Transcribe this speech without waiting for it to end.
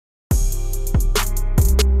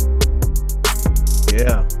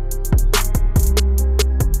Yeah.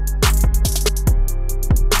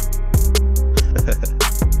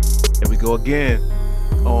 Here we go again.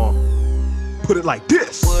 Put it like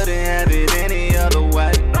this. Wouldn't have it any other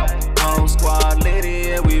way. Whole squad lit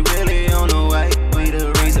it, we really on the way. We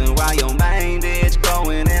the reason why your main bitch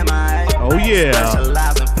going MIA. Oh yeah.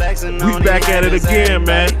 We back at it again,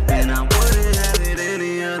 man. And I wouldn't have it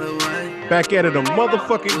any other way. Back at it a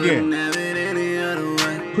motherfucking Wouldn't again. have it any other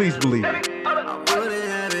way. Please believe it. I wouldn't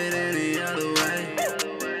have it any other way.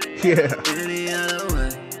 Yeah. Any other way.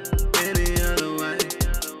 Any other way.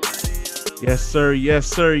 Yes, sir. Yes,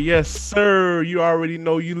 sir. Yes, sir. You already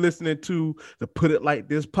know you listening to the Put It Like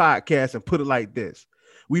This podcast, and put it like this.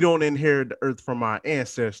 We don't inherit the earth from our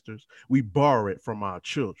ancestors. We borrow it from our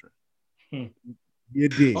children. You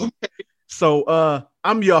dig? Okay. So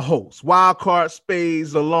I'm your host, Wildcard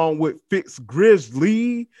Spades, along with Fitz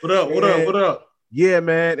Grizzly. What up? What up? What up? Yeah,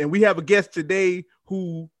 man. And we have a guest today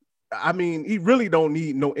who, I mean, he really don't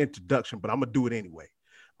need no introduction, but I'm gonna do it anyway.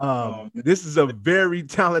 This is a very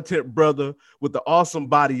talented brother with an awesome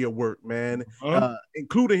body of work, man.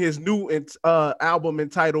 Including his new album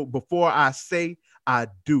entitled "Before I Say I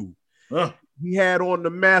Do." He had on the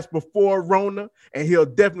mask before Rona, and he'll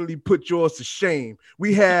definitely put yours to shame.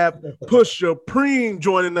 We have Pusha Preem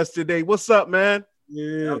joining us today. What's up, man?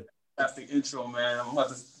 Yeah. That's the intro, man. I'm about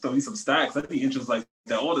to throw you some stacks. I think intros like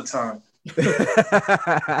that all the time.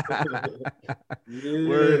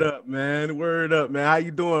 Word up, man. Word up, man. How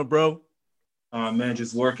you doing, bro? Man,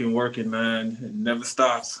 just working, man. It never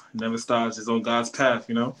stops. Never stops. It's on God's path,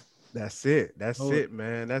 you know? That's it. That's it,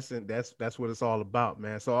 man. That's what it's all about,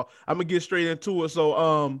 man. So I'm gonna get straight into it. So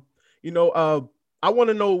I want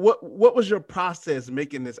to know what was your process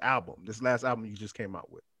making this last album you just came out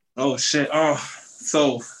with? Oh shit.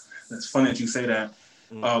 So it's funny that you say that.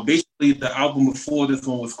 Basically the album before this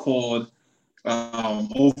one was called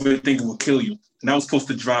Overthinking Will Kill You. And that was supposed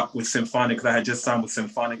to drop with Symphonic because I had just signed with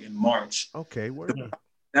Symphonic in March. Okay, word up.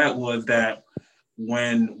 That was that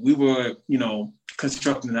when we were,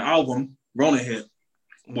 constructing the album, Rona hit.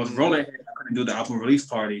 Rona hit, I couldn't do the album release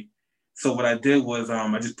party. So what I did was I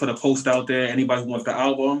just put a post out there. Anybody who wants the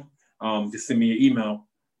album, just send me an email.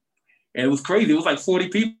 And it was crazy. It was like 40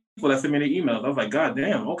 people that sent me the emails. I was like, God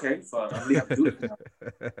damn, okay. So I really have to do this now.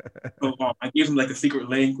 So I gave them like a secret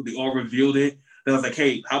link. They all revealed it. Then I was like,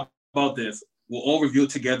 hey, how about this? We'll all review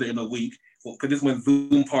it together in a week. Because this when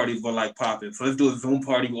Zoom parties were like popping. So let's do a Zoom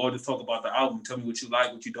party. We all just talk about the album. Tell me what you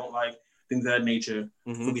like, what you don't like, things of that nature.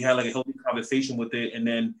 So we had like a healthy conversation with it. And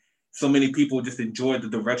then so many people just enjoyed the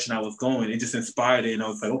direction I was going. It just inspired it. And I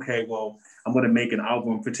was like, okay, well, I'm going to make an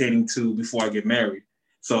album pertaining to Before I Get Married.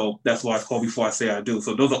 So that's why it's called Before I Say I Do.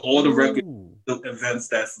 So those are all the record events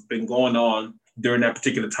that's been going on during that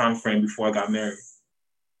particular time frame before I got married.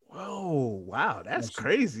 Whoa, wow, that's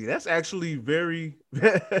crazy. That's actually very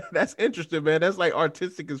that's interesting, man. That's like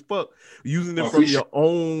artistic as fuck. Using it from your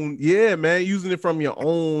own, using it from your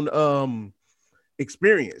own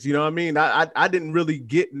experience. You know what I mean? I didn't really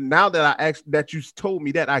get, now that you told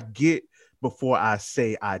me that, I get Before I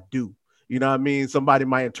Say I Do. You know what I mean? Somebody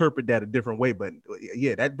might interpret that a different way, but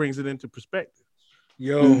yeah, that brings it into perspective.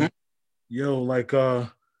 Like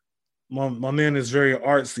my man is very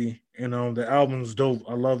artsy. The album's dope.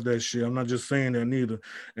 I love that shit. I'm not just saying that neither.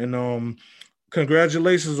 And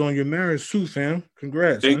congratulations on your marriage too, fam.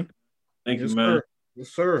 Congrats, man. Thank you, man. Sir. Yes,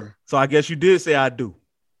 sir. So I guess you did say I do.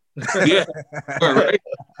 Yeah. Right.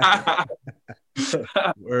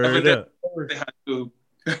 Word up. Word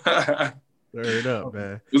Word up,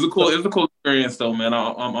 man. It was a cool experience though, man.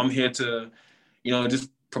 I'm here to, just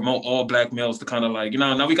promote all Black males to kind of like,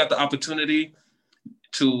 now we got the opportunity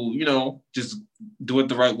to, just do it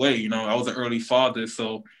the right way. I was an early father,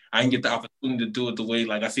 so I didn't get the opportunity to do it the way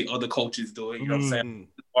like I see other coaches do it. You know what I'm saying?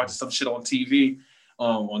 Watching some shit on TV,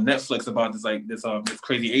 on Netflix about this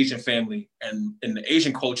crazy Asian family, and the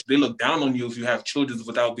Asian culture, they look down on you if you have children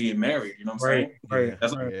without being married. You know what I'm saying? Right.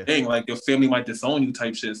 That's the thing. Like your family might disown you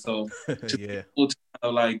type shit. So Yeah. cool to kind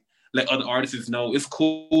of like let other artists know it's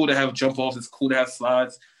cool to have jump offs, it's cool to have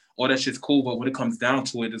slides, all that shit's cool. But when it comes down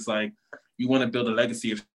to it, it's like you want to build a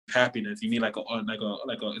legacy of happiness. You need it's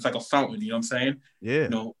like a fountain. You know what I'm saying? Yeah.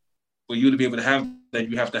 For you to be able to have that,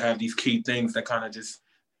 you have to have these key things that kind of just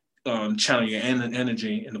channel your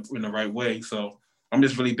energy in the right way. So I'm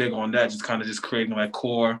just really big on that, just kind of just creating like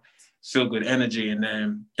core feel good energy. And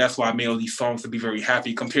then that's why I made all these songs to be very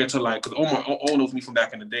happy compared to like, because Omar knows me from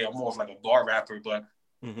back in the day. I'm more of like a bar rapper, but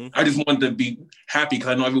I just wanted to be happy because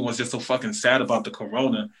I know everyone's just so fucking sad about the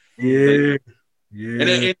corona. Yeah.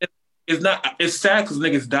 And it's sad because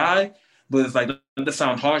niggas die, but it's like, that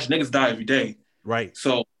sound harsh. Niggas die every day. Right.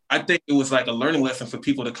 So I think it was like a learning lesson for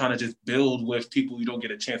people to kind of just build with people you don't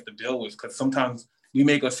get a chance to build with, because sometimes we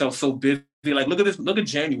make ourselves so busy. Like, look at this. Look at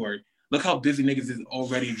January. Look how busy niggas is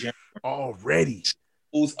already in January. Already.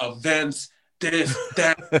 Schools, events, this,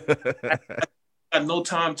 that. I had no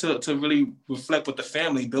time to really reflect with the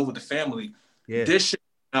family, build with the family. Yeah. This shit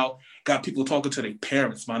now got people talking to their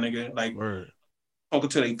parents, my nigga. Like, Word. talking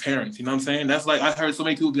to their parents. You know what I'm saying? That's like, I heard so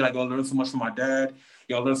many people be like, "Oh, I learned so much from my dad.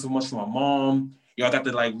 Y'all learned so much from my mom. Y'all got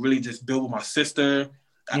to like really just build with my sister."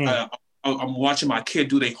 I'm watching my kid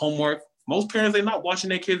do their homework. Most parents, they're not watching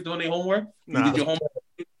their kids doing their homework. You did your homework?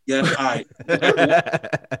 Yes, I.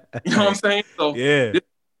 You know what I'm saying? So yeah.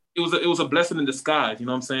 It was a blessing in disguise. You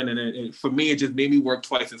know what I'm saying? And it, for me, it just made me work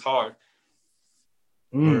twice as hard.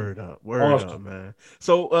 Word up, man.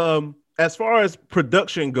 So as far as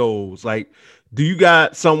production goes, like, do you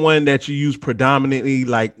got someone that you use predominantly,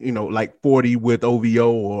 like, you know, like 40 with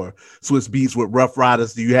OVO or Swiss Beats with Rough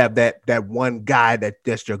Riders? Do you have that one guy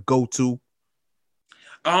that's your go-to?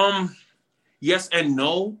 Yes and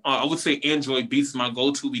no. I would say Android Beats is my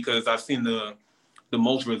go-to because I've seen the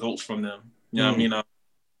most results from them. You know what I mean?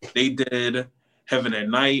 They did Heaven at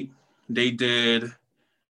Night. They did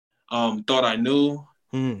Thought I Knew.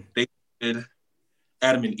 They did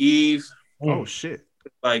Adam and Eve. Oh shit!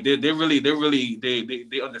 Like they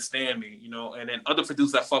understand me, you know. And then other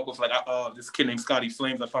producers I fuck with, like this kid named Scotty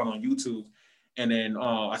Flames I found on YouTube, and then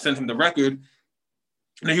I sent him the record, and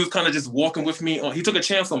then he was kind of just walking with me. He took a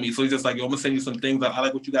chance on me, so he's just like, "Yo, I'm gonna send you some things. I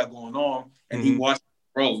like what you got going on." And he watched,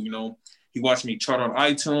 bro, you know, he watched me chart on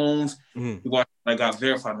iTunes. He watched I got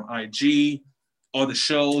verified on IG. All the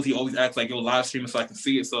shows, he always acts like, "Yo, live streaming so I can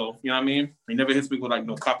see it." So, you know what I mean? He never hits me with like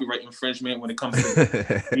no copyright infringement when it comes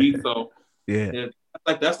to me. So, yeah,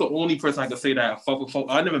 like that's the only person I can say that I fuck with.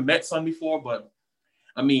 I never met Son before, but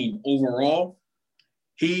I mean, overall,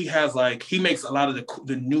 he makes a lot of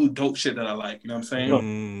the new dope shit that I like. You know what I'm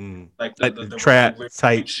saying? Like the trap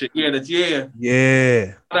type shit.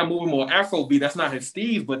 Yeah. I'm moving more Afrobeat. That's not his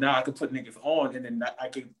Steve, but now I could put niggas on, and then I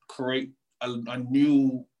could create a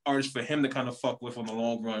new artist for him to kind of fuck with on the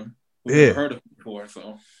long run. We've never heard of him before,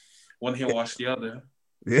 so one here watch the other.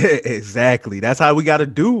 Yeah, exactly. That's how we got to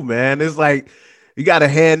do, man. It's like you got to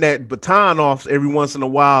hand that baton off every once in a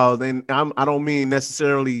while. And I don't mean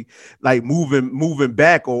necessarily like moving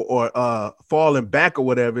back or falling back or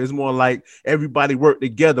whatever. It's more like everybody work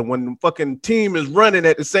together. When the fucking team is running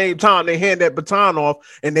at the same time, they hand that baton off,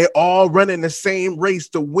 and they're all running the same race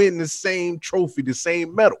to win the same trophy, the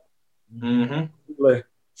same medal.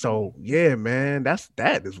 So yeah, man,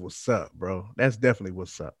 that is what's up, bro. That's definitely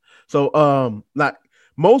what's up. So like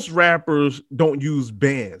most rappers don't use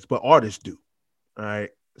bands, but artists do. All right.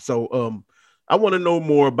 So I want to know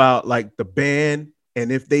more about like the band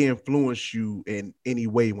and if they influence you in any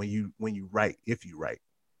way when you write, if you write.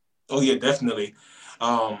 Oh yeah, definitely.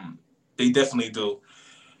 They definitely do.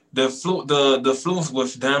 The influence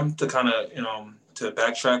with them to kind of, you know, to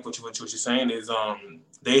backtrack what you're saying is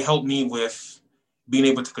they help me with being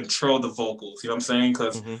able to control the vocals, you know what I'm saying?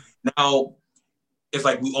 Because now it's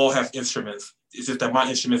like we all have instruments. It's just that my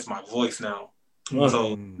instrument's my voice now.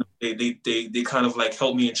 So they kind of like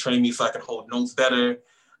help me and train me so I can hold notes better,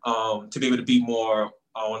 to be able to be more,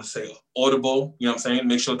 I want to say, audible, you know what I'm saying?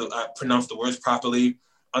 Make sure that I pronounce the words properly,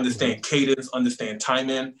 understand cadence, understand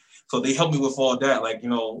timing. So they help me with all that. Like, you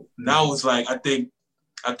know, now it's like, I think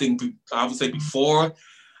I would say before,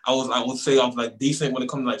 I would say I was like decent when it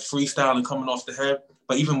comes to like freestyle and coming off the head.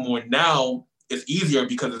 But even more now, it's easier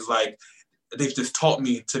because it's like they've just taught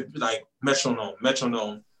me to like metronome. You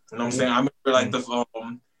know what I'm saying? I remember like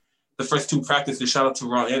the first two practices. Shout out to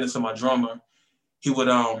Ron Anderson, my drummer. He would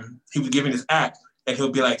give me this app and he'll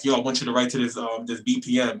be like, "Yo, I want you to write to this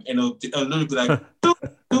BPM," and it'll literally be like, "Do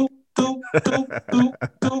do do do do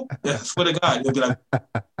do." Yeah, I swear to God, he'll be like,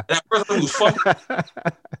 that person who's fucking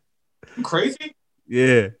crazy.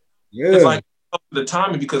 Yeah. It's like the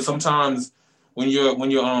timing, because sometimes when you're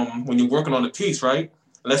working on a piece, right?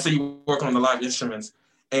 Let's say you're working on the live instruments,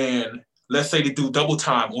 and let's say they do double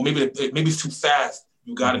time, or maybe it's too fast.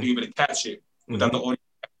 You got to be able to catch it without the audio.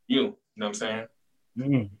 You know what I'm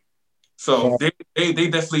saying? So they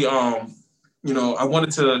definitely you know, I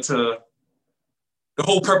wanted to. The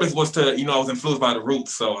whole purpose was to, you know, I was influenced by the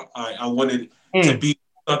Roots, so I wanted to be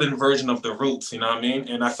a southern version of the Roots. You know what I mean?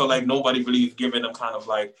 And I felt like nobody really is giving them kind of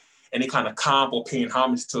like any kind of comp or paying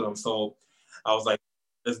homage to them. So I was like,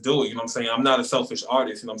 let's do it. You know what I'm saying? I'm not a selfish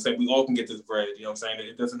artist. You know what I'm saying? We all can get this bread. You know what I'm saying?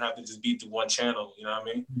 It doesn't have to just be through one channel. You know what I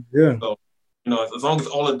mean? Yeah. So, you know, as long as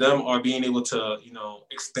all of them are being able to, you know,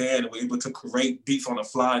 expand and we're able to create beats on the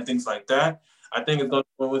fly and things like that, I think it's going to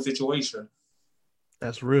be a win-win situation.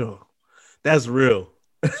 That's real. That's real.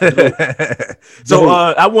 So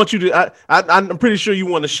I want you to. I'm pretty sure you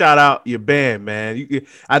want to shout out your band, man.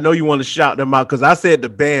 I know you want to shout them out because I said the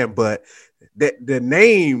band, but the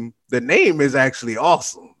name is actually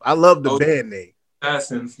awesome. I love the band name.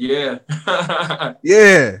 Assassins, yeah.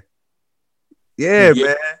 Yeah,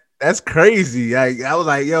 man. That's crazy. I was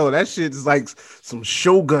like, yo, that shit is like some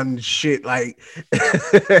Shogun shit. Like,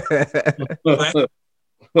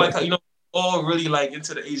 like, you know, all really like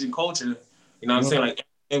into the Asian culture. You know what I'm saying? Like,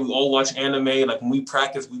 and we all watch anime. Like when we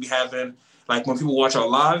practice, we be having like when people watch our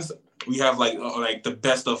lives, we have like the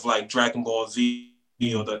best of like Dragon Ball Z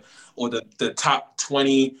or the top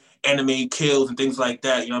 20 anime kills and things like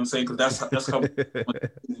that. You know what I'm saying? Because that's how we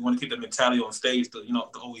want to keep the mentality on stage to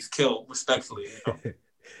always kill respectfully. You know?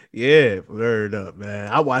 Yeah, word up,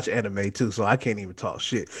 man. I watch anime too, so I can't even talk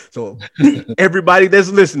shit. So everybody that's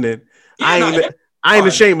listening, I ain't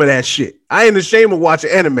ashamed of that shit. I ain't ashamed of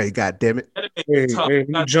watching anime. God damn it! Hey,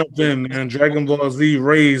 you jump in, man. Dragon Ball Z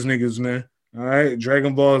raised niggas, man. All right,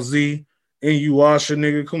 Dragon Ball Z, Inuyasha,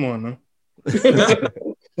 nigga. Come on, man.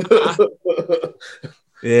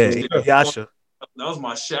 Yeah, Inuyasha. That was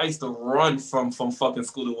my shit. I used to run from fucking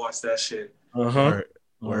school to watch that shit.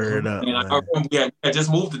 Word up. And I remember I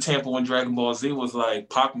just moved to Tampa when Dragon Ball Z was like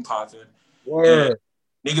popping. Word.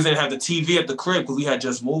 Niggas didn't have the TV at the crib because we had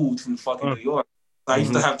just moved from fucking New York. So I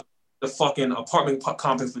used to have the fucking apartment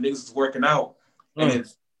complex for niggas was working out. And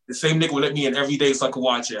the same nigga would let me in every day so I could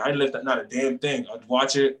watch it. I didn't lift not a damn thing. I'd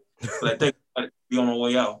watch it, but I think I'd be on my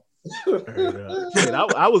way out. Shit,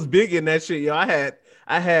 I was big in that shit, yo. I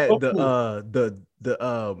had the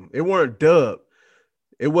it weren't dub.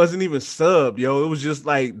 It wasn't even sub, yo. It was just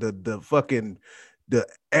like the fucking the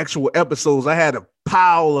actual episodes. I had a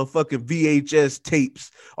pile of fucking VHS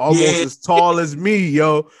tapes, almost as tall as me,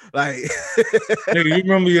 yo. Like, nigga, you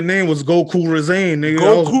remember your name was Goku Rizane, nigga.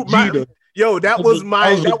 That was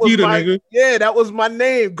my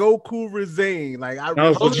name, Goku Rizane. Like that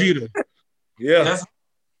was Vegeta. Yeah.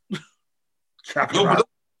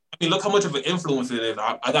 Look how much of an influence it is.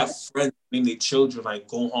 I got friends named their children like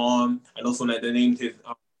Gohan. I know someone that they named his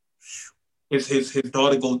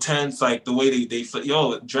daughter Gotenks. Like the way they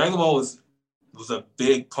Dragon Ball was a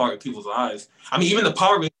big part of people's lives. I mean, even the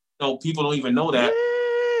Power Rangers, people don't even know that.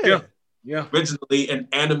 Yeah. Originally an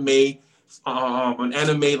anime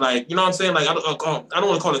like, you know what I'm saying? Like I don't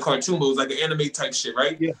want to call it a cartoon, but it was like an anime type shit,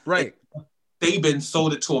 right? Yeah, right. Saban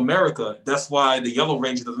sold it to America. That's why the Yellow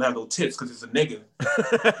Ranger doesn't have no tits because it's a nigga.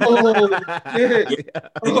 Nigga.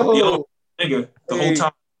 The whole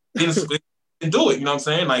time they didn't do it. You know what I'm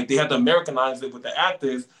saying? Like they had to Americanize it with the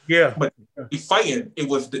actors. Yeah, but the fighting, it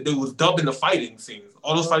was dubbing the fighting scenes.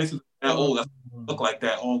 All those fighting scenes that look like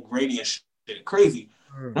that, all grainy and shit, crazy.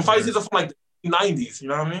 And fighting scenes are from like the 90s. You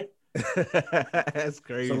know what I mean? That's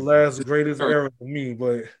crazy. It's the last greatest era for me,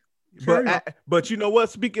 but you know what?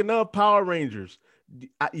 Speaking of Power Rangers,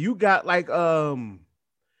 you got like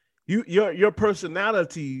your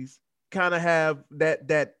personalities kind of have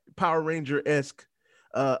that Power Ranger-esque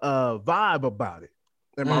vibe about it.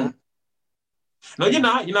 Am I? No, you're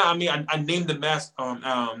not. I mean, I named the mask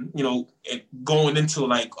going into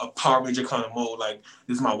like a Power Ranger kind of mode. Like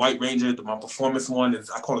this is my White Ranger. My performance one is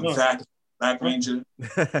I call him Zach, Black Ranger.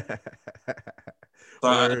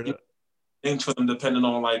 So things for them depending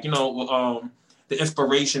on like the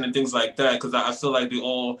inspiration and things like that, because I feel like they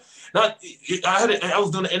all I was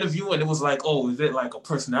doing an interview and it was like, oh, is it like a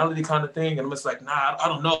personality kind of thing? And I'm just like, nah, I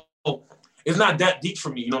don't know. It's not that deep for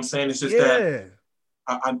me, you know what I'm saying? It's just that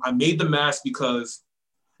I made the mask because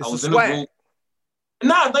I was in a group.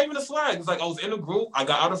 Nah, not even a swag. It's like I was in a group, I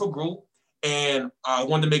got out of a group, and I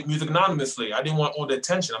wanted to make music anonymously. I didn't want all the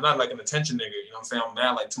attention. I'm not like an attention nigga, you know what I'm saying? I'm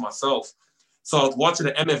mad like to myself. So I was watching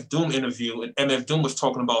an MF Doom interview, and MF Doom was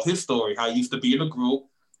talking about his story, how he used to be in a group.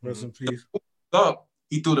 Rest in peace.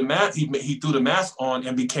 He threw the mask. He threw the mask on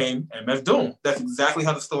and became MF Doom. That's exactly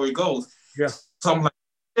how the story goes. Yeah. So I'm like,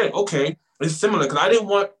 yeah, okay, it's similar because I didn't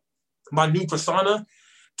want my new persona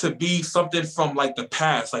to be something from like the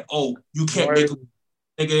past. Like, oh, you can't make it with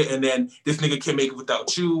this nigga, and then this nigga can't make it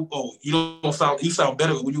without you. Oh, you sound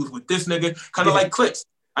better when you was with this nigga. Kind of like Clips.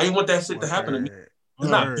 I didn't want that shit to happen to me. It's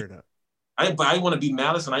not. But I want to be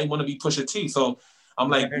Malice and I want to be Pusha T. So I'm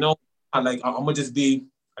like, no, I'm gonna just be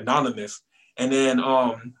anonymous. And then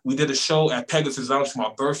we did a show at Pegasus Lounge for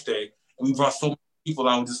my birthday, and we brought so many people.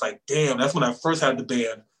 I was just like, damn, that's when I first had the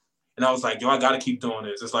band, and I was like, yo, I gotta keep doing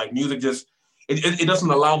this. It's like music just it doesn't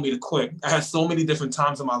allow me to quit. I had so many different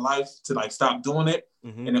times in my life to like stop doing it,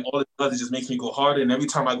 and then all it does is just makes me go harder. And every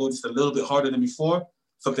time I go just a little bit harder than before,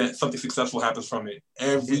 something successful happens from it.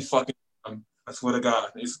 Every fucking time. I swear to God,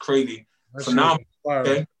 it's crazy. So now,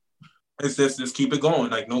 okay. It's just keep it going.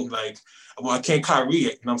 Like, no, like, well, I can't Kyrie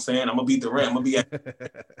it. You know what I'm saying? I'm gonna be Durant. I'm gonna be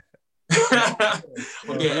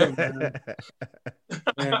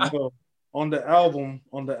Man, yo, on the album,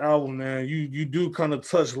 man, you do kind of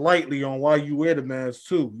touch lightly on why you wear the mask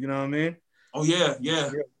too. You know what I mean? Oh yeah.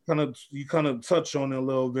 You kind of touch on it a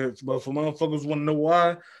little bit, but for motherfuckers want to know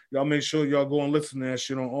why, y'all make sure y'all go and listen to that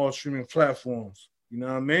shit on all streaming platforms. You know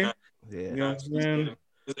what I mean? Yeah. You know what I'm saying?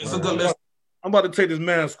 It's a good list. I'm about to take this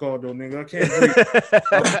mask off though, nigga. I can't breathe.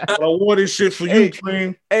 I wore this shit for you,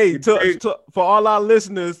 Clean. Hey, for all our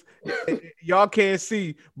listeners, y'all can't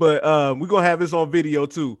see, but we're gonna have this on video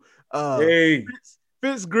too.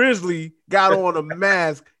 Fitz Grizzly got on a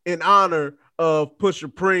mask in honor of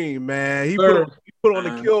Pusha Preem, man. He put on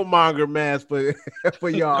the Killmonger mask for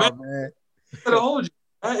y'all, man. Hold you.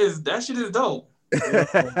 That shit is dope.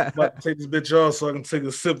 I'm about to take this bitch off so I can take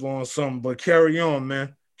a sip on something, but carry on,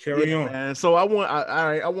 man. Carry on. Man. So I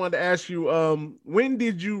wanted to ask you, when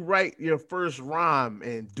did you write your first rhyme,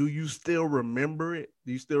 and do you still remember it?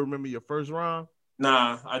 Do you still remember your first rhyme?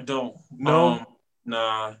 Nah, I don't. No,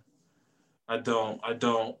 nah, I don't.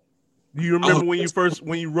 Do you remember when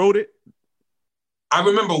you wrote it? I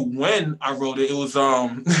remember when I wrote it. It was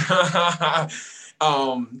damn,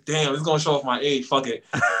 it's gonna show off my age. Fuck it.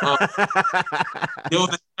 There was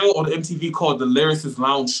a show on MTV called The Lyricist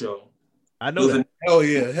Lounge Show. I know that. Hell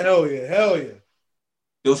yeah. There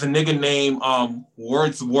was a nigga named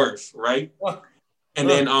Wordsworth, right? And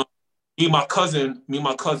then me and my cousin,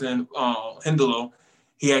 Hindalo,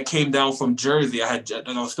 he had came down from Jersey. I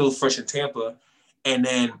was still fresh in Tampa, and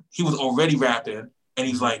then he was already rapping, and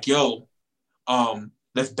he's like, "Yo,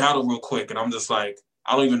 let's battle real quick." And I'm just like,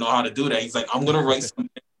 I don't even know how to do that. He's like, I'm gonna write something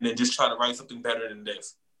and then just try to write something better than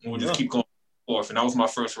this, and we'll just keep going forth. And that was my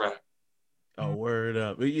first rap. Oh, word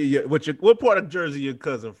up! What part of Jersey your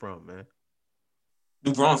cousin from, man?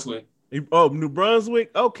 New Brunswick. Oh, New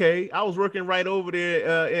Brunswick. Okay, I was working right over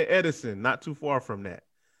there in Edison, not too far from that.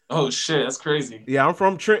 Oh shit, that's crazy. Yeah, I'm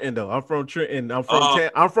from Trenton though. I'm from Trenton. I'm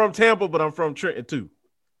from Tampa, but I'm from Trenton too.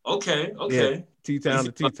 Okay. Yeah, T-town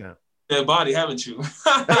to T-town. Dead body, haven't you?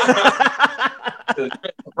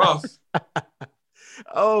 Rough.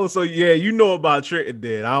 Oh, so yeah, you know about Trenton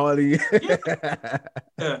then. I already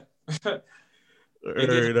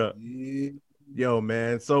heard up. Yo,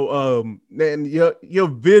 man. So man, your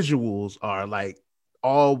visuals are like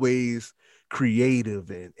always creative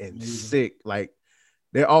and sick. Like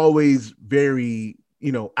they're always very,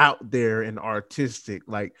 out there and artistic.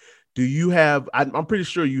 Like, do you have? I'm pretty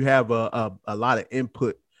sure you have a lot of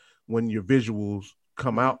input when your visuals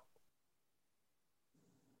come out.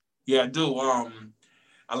 Yeah, I do. A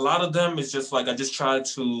lot of them is just like I just try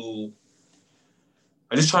to do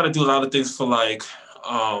a lot of things for like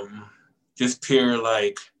just pure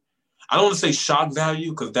like, I don't want to say shock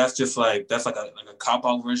value because that's just like a cop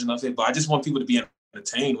out version of it, but I just want people to be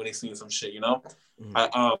entertained when they see some shit, Mm-hmm.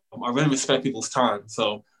 I really respect people's time.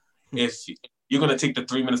 So if you're gonna take the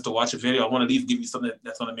 3 minutes to watch a video, I want to at least give you something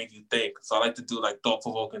that's gonna make you think. So I like to do like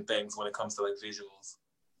thought-provoking things when it comes to like visuals.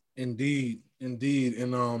 Indeed. And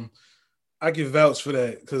I can vouch for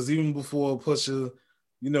that because even before Pusha,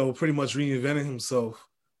 pretty much reinvented himself,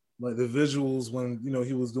 like the visuals when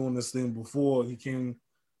he was doing this thing before he came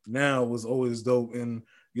now was always dope. And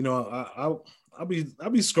I'll be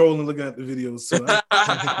scrolling looking at the videos. So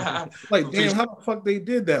like, damn, how the fuck they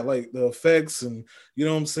did that? Like the effects and you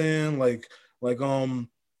know what I'm saying? Like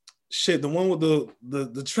shit, the one with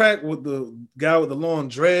the track with the guy with the long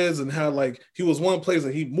dreads and how like he was one place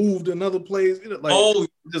and he moved another place. Like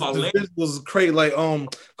the visuals crazy, like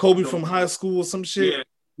Kobe from high school or some shit.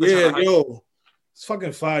 Yeah, yo. It's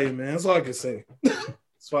fucking fire, man. That's all I can say.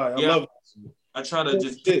 It's fire. I love it. I try to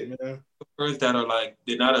just man. Words that are like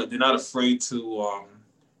they're not afraid to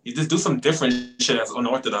you just do some different shit that's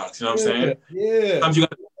unorthodox. You know what I'm saying? Yeah. Sometimes you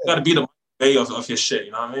gotta be the way of your shit.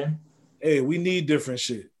 You know what I mean? Hey, we need different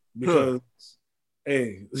shit because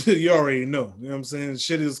hey, you already know. You know what I'm saying?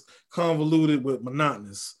 Shit is convoluted but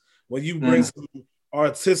monotonous. When you bring some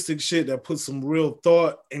artistic shit that puts some real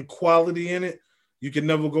thought and quality in it, you can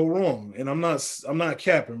never go wrong. And I'm not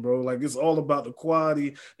capping, bro. Like it's all about the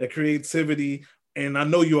quality, the creativity, and I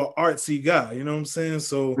know you're an artsy guy. You know what I'm saying?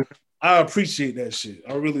 So I appreciate that shit.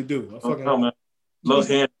 I really do. I fucking man. Love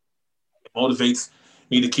him. It motivates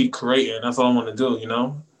me to keep creating. That's all I want to do.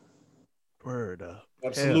 Word up.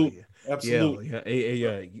 Absolutely. Absolutely.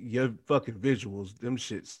 Yeah. Your fucking visuals, them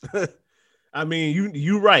shits. I mean,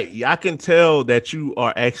 you right. I can tell that you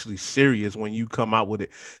are actually serious when you come out with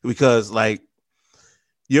it because like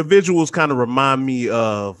your visuals kind of remind me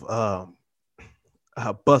of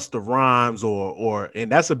Busta Rhymes or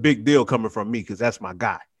and that's a big deal coming from me because that's my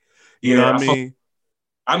guy. You know what I mean?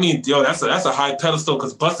 I mean, yo, that's a high pedestal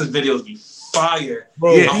because Busta's videos be fire.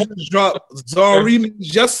 Bro, Yeah. he just dropped Czar remix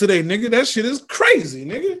yesterday, nigga. That shit is crazy,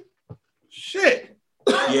 nigga. Shit.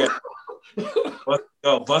 Yeah. But,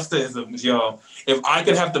 yo, Busta is if I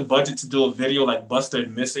could have the budget to do a video like Busta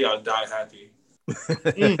and Missy, I'd die happy.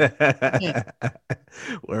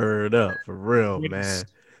 Word up, for real, man.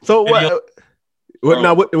 So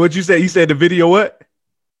what you say? You said the video what?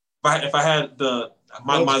 If I had because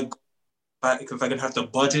I could have the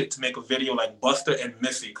budget to make a video like Busta and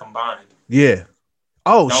Missy combined. Yeah.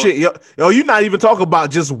 Oh shit, yo, you're not even talking about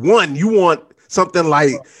just one. You want something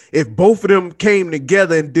like if both of them came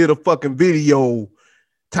together and did a fucking video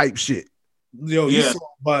type shit. Yo, you saw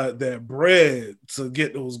about that bread to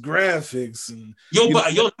get those graphics and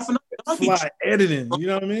fly editing. You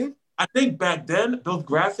know what I mean? I think back then those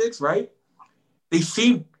graphics, right? They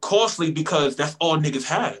seemed costly because that's all niggas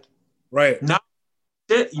had. Right. Now,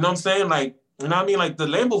 shit, you know what I'm saying? Like, you know what I mean? Like the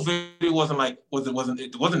Lambo video wasn't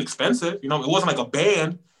expensive. You know, it wasn't like a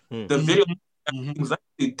band. The video,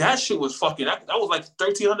 that shit was fucking. That was like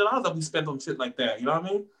 $1,300 that we spent on shit like that. You know what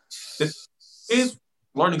I mean? It's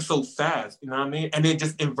learning so fast. You know what I mean? And then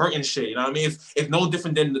just inverting shit. You know what I mean? It's no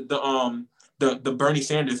different than the Bernie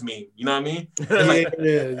Sanders meme. You know what I mean? Like,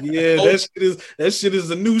 that shit is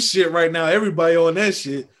the new shit right now. Everybody on that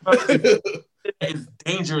shit. It's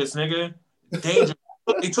dangerous, nigga. Dangerous.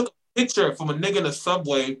 They took a picture from a nigga in the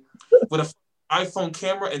subway with an iPhone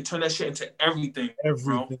camera and turned that shit into everything.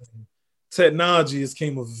 Bro. Technology has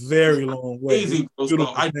came a very long way. Crazy,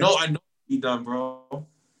 bro. I know it can be done, bro.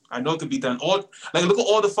 I know it could be done. Look at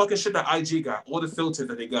all the fucking shit that IG got. All the filters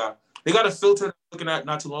that they got. They got a filter that I'm looking at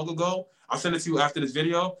not too long ago. I'll send it to you after this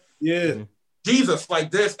video. Yeah. Jesus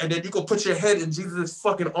like this, and then you can put your head in Jesus'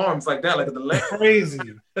 fucking arms like that, like the leg. Crazy.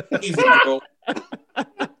 Easy, bro.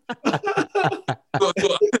 So,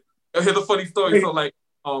 here's a funny story. So like,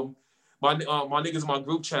 my niggas in my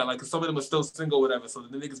group chat, like, some of them are still single, or whatever. So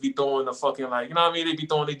the niggas be throwing the fucking, like, you know what I mean? They be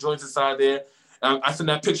throwing their joints inside there. I send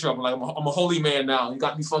that picture up. I'm like, I'm a holy man now. You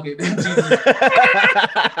got me fucking Jesus.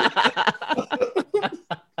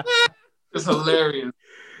 It's hilarious.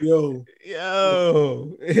 Yo.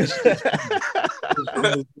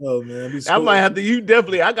 Man. I might have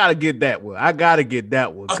to. I gotta get that one.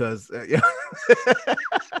 Because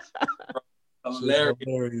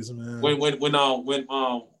hilarious, man. When I'll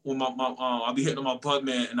be hitting on my bud,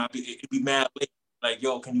 man, and it'd be mad late. Like,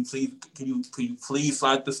 yo, can you please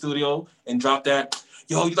slide to the studio and drop that?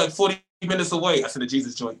 Yo, you like 40 minutes away. I said the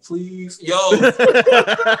Jesus joint, please. Yo.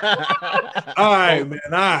 All right, man.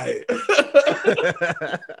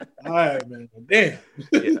 All right, man. Damn.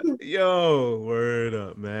 Yo, word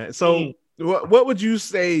up, man. So what would you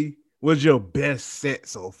say was your best set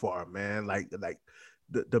so far, man? Like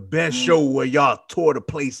the best show where y'all tore the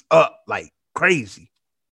place up like crazy.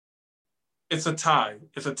 It's a tie.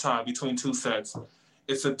 It's a tie between two sets.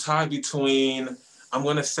 It's a tie between, I'm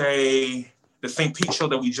going to say, the St. Pete show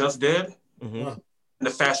that we just did and the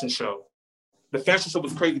fashion show. The fashion show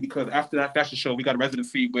was crazy because after that fashion show, we got a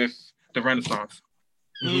residency with the Renaissance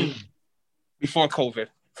before COVID.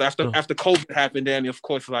 So after COVID happened, then, of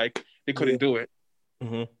course, like, they couldn't do it.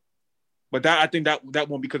 But I think that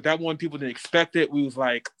one, because that one, people didn't expect it. We was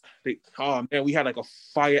like, oh, man, we had like a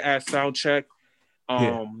fire-ass sound check.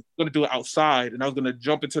 I'm gonna do it outside, and I was gonna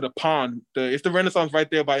jump into the pond. It's the Renaissance right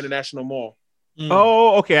there by International Mall.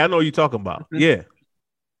 Oh, okay, I know what you're talking about. Yeah.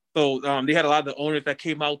 So they had a lot of the owners that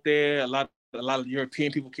came out there. A lot of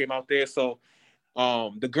European people came out there. So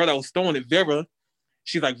the girl that was throwing it, Vera,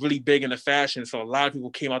 she's like really big into fashion. So a lot of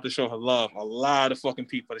people came out to show her love. A lot of fucking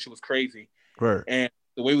people. She was crazy. Right. And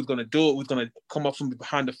the way we was gonna do it, we was gonna come up from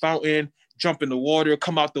behind the fountain, jump in the water,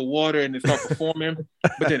 come out the water, and then start performing.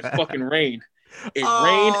 But then it fucking rained. It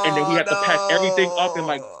rained, and then we had to pack everything up in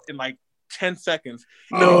like 10 seconds.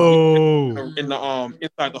 No, in the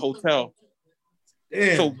inside the hotel.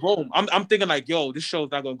 Damn. So boom, I'm thinking like, yo, this show's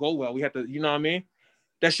not gonna go well. We have to, you know what I mean?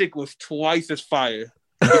 That shit was twice as fire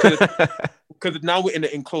because now we're in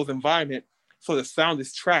the enclosed environment, so the sound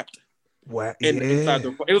is trapped. Inside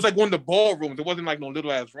the. It was like one of the ballrooms. It wasn't like no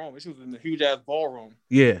little ass room. It was in the huge ass ballroom.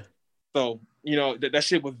 Yeah. So you know that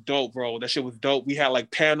shit was dope, bro. That shit was dope. We had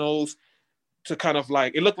like panels to kind of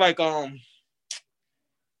like, it looked like oh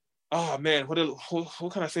man, what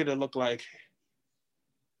can I say that looked like?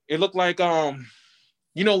 It looked like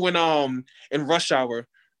you know when in Rush Hour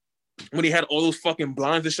when he had all those fucking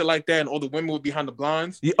blinds and shit like that, and all the women were behind the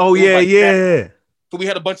blinds. Oh yeah, like yeah. So we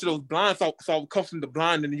had a bunch of those blinds, so I would come from the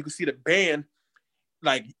blind, and you could see the band,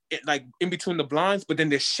 like in between the blinds, but then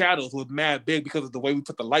their shadows was mad big because of the way we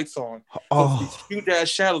put the lights on. So Oh. these huge ass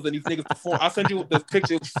shadows and these niggas perform. I'll send you the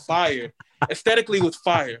picture. It was fire. Aesthetically, it was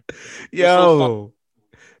fire. Yo,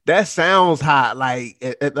 that sounds hot. Like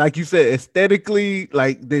you said, aesthetically,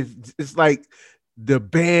 like this, it's like the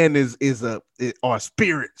band is or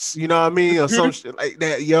spirits. You know what I mean, or some shit like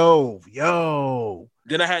that. Yo.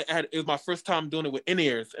 Then I had it was my first time doing it with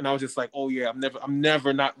in-ears, and I was just like, oh yeah, I'm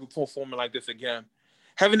never not performing like this again.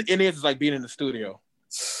 Having in-ears is like being in the studio.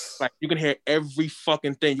 Like you can hear every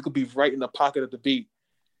fucking thing. You could be right in the pocket of the beat.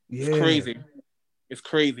 Yeah. It's crazy. It's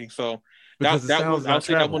crazy. So Because that was, I'll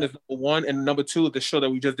say that one is number one, and number two is the show that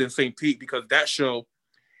we just did in St. Pete, because that show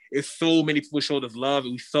is so many people showed us love,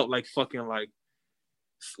 and we felt like fucking like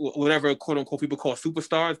whatever quote unquote people call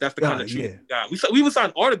superstars. That's the kind of treatment we got. We would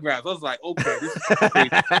sign autographs. I was like, okay, this is crazy.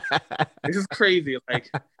 This is crazy. Like,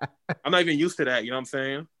 I'm not even used to that. You know what I'm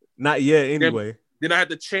saying? Not yet. Anyway. Then I had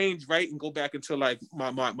to change, right, and go back into like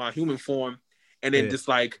my human form, and then just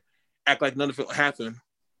like act like none of it happened.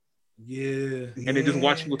 Yeah. And then just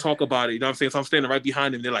watch people talk about it. You know what I'm saying? So I'm standing right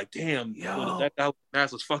behind them. They're like, damn, that guy with the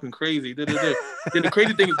mask was fucking crazy. Then the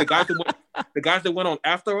crazy thing is the guys that went on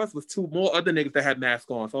after us was two more other niggas that had masks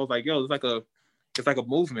on. So I was like, yo, it's like a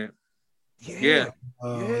movement. Yeah.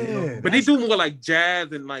 But they do more like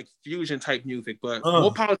jazz and like fusion type music, but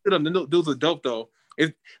more power to them. The dudes are dope though.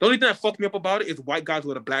 The only thing that fucked me up about it is white guys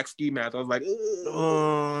with a black ski mask. I was like,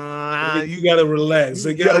 you gotta relax.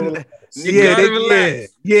 You gotta relax.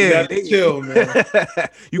 You gotta chill, man.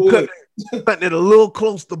 You cutting it a little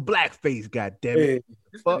close to blackface, goddamn it.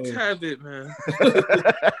 Fuck have it, man.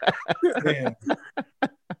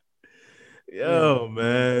 Yo,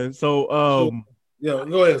 man. So Yo,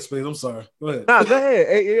 go ahead, Space. I'm sorry. Go ahead. Nah, go ahead.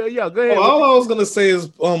 Hey, go ahead. All I was gonna say is,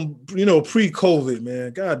 pre-COVID,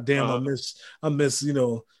 man. God damn, I miss,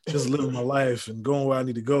 just living my life and going where I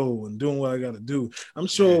need to go and doing what I got to do. I'm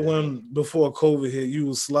sure before COVID hit, you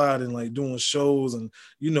was sliding, like doing shows and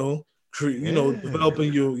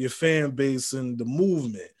developing your fan base and the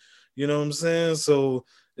movement. You know what I'm saying? So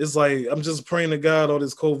it's like I'm just praying to God all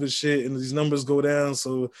this COVID shit and these numbers go down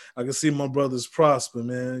so I can see my brothers prosper,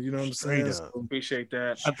 man. You know what I'm saying? So, appreciate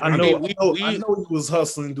that. I know you was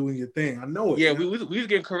hustling, doing your thing. I know it. Yeah, we was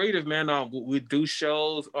getting creative, man. We do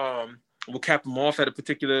shows. We'll cap them off at a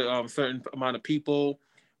particular certain amount of people.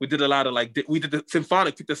 We did a lot of we did the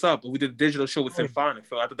Symphonic picked us up, but we did a digital show with Symphonic,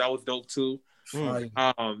 so I thought that was dope too. You know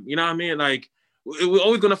what I mean? Like we're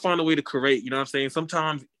always gonna find a way to create. You know what I'm saying?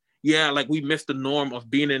 Sometimes, like we miss the norm of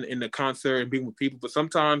being in the concert and being with people, but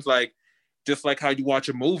sometimes like just like how you watch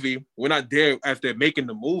a movie, we're not there as they're making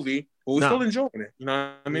the movie, but we're still enjoying it. You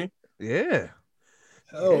know what I mean? Yeah.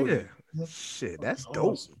 Shit, that's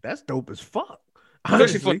dope. That's dope as fuck.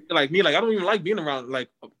 Especially for like me, like I don't even like being around like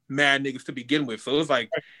mad niggas to begin with. So it's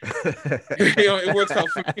like, it works out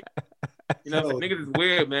for me. Niggas is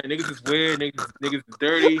weird, man. Niggas is weird. Niggas is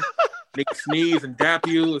dirty. Niggas sneeze and dap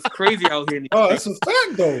you. It's crazy out here. That's a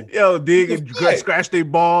fact though. Yo, dig and scratch their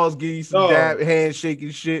balls, give you some dap, handshake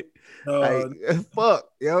and shit.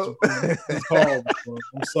 Fuck, yo. It's horrible, bro.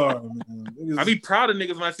 I'm sorry, man. I be proud of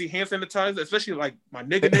niggas when I see hand sanitizer, especially like my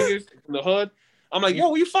niggas from the hood. I'm like, yo,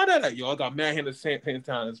 where you find that at? Yo, I got mad hand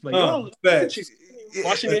sanitizer. It's like,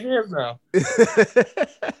 washing your hands now.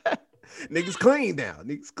 Niggas clean now.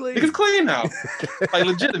 Niggas clean now. Like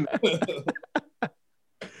legitimate.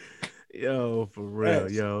 Yo, for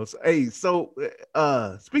real, yo. So,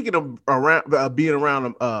 speaking of being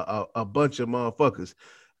around a bunch of motherfuckers,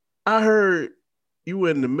 I heard you were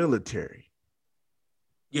in the military.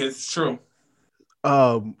 Yeah, it's true.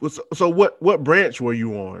 So what branch were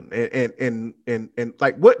you on, and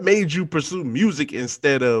like what made you pursue music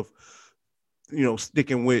instead of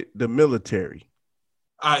sticking with the military?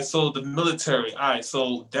 All right, so the military. All right,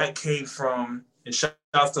 so that came from, and shout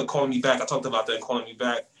out to Calling Me Back. I talked about that in Calling Me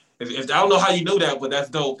Back. If I don't know how you know that, but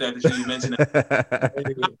that's dope that you mentioned that.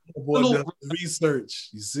 Research,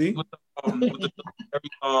 you see. With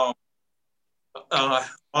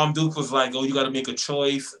the Duke was like, oh, you got to make a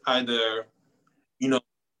choice, either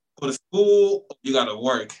go to school or you got to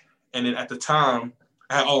work. And then at the time,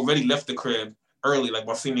 I had already left the crib early, like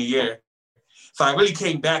my senior year. So I really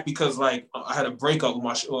came back because like I had a breakup with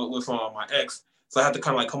my ex. So I had to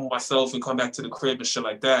kind of like come with myself and come back to the crib and shit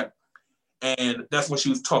like that. And that's when she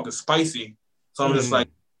was talking spicy. So I'm just like,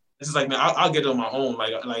 this is like, man, I'll get it on my own.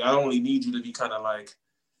 Like I don't really need you to be kind of like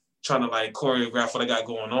trying to like choreograph what I got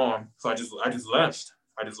going on. So I just left.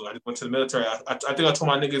 I just went to the military. I think I told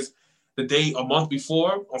my niggas the day a month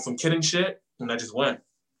before on some kidding shit, and I just went.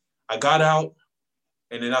 I got out,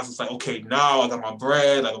 and then I was just like, okay, now I got my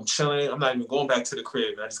bread, like I'm chilling. I'm not even going back to the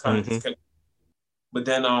crib. I just kind of just kept. But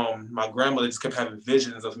then my grandmother just kept having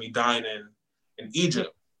visions of me dying in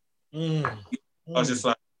Egypt. I was just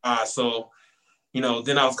like, so, you know,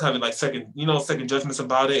 then I was kind of like second judgments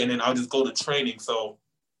about it. And then I'll just go to training. So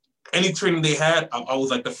any training they had, I was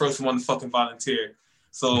like the first one to fucking volunteer.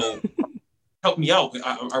 So helped me out.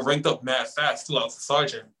 I ranked up mad fast too. I was a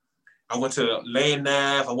sergeant. I went to Lane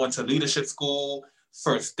Nav. I went to leadership school,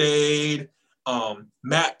 first aid,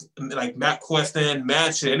 map questing,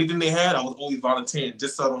 mad shit. Anything they had, I was always volunteering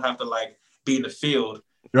just so I don't have to like be in the field.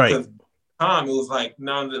 Right. Because time it was like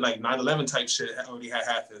 9/11 type shit already had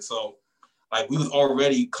happened. So like we was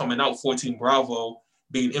already coming out 14 Bravo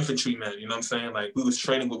being infantrymen. You know what I'm saying? Like we was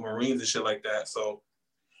training with Marines and shit like that. So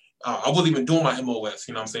I wasn't even doing my MOS.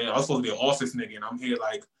 You know what I'm saying? I was supposed to be an office nigga, and I'm here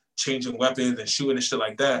like changing weapons and shooting and shit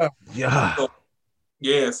like that. Yeah. So,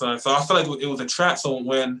 yeah, so I feel like it was a trap. So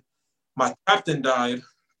when my captain died,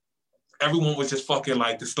 everyone was just fucking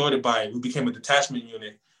like distorted by it. We became a detachment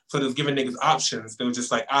unit. So they was giving niggas options. They were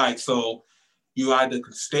just like, all right, so you either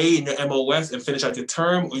stay in your MOS and finish out your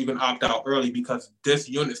term, or you can opt out early because this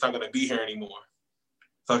unit's not gonna be here anymore.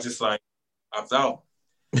 So I was just like, opt out.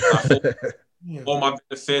 All my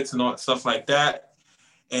benefits and all stuff like that.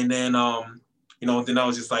 And then you know, then I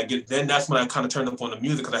was just like, then that's when I kind of turned up on the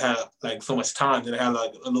music because I had like so much time. Then I had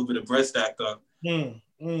like a little bit of bread stacked up.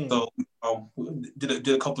 So did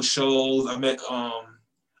a couple shows. I met I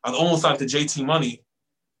was almost out to JT Money.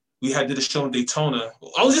 We did a show in Daytona.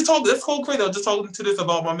 I was just talking. That's so crazy. I was just talking to this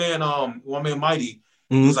about my man Mighty.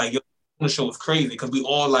 He was like, "Yo, the show was crazy because we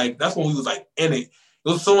all like." That's when we was like in it.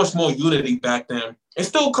 There was so much more unity back then. It's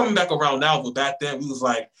still coming back around now, but back then we was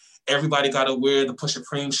like everybody got to wear the Push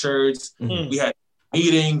Supreme shirts. We had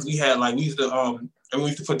meetings. We used to everyone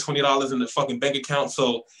used to put $20 in the fucking bank account.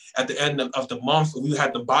 So at the end of the month, we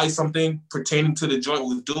had to buy something pertaining to the joint.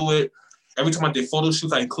 We would do it. Every time I did photo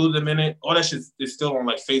shoots, I included them in it. All that shit is still on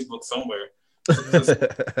like Facebook somewhere.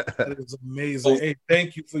 That is amazing. Hey,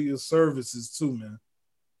 thank you for your services too, man.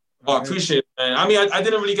 Oh, I appreciate it, man. I mean, I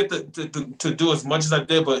didn't really get to do as much as I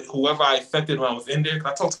did, but whoever I affected when I was in there,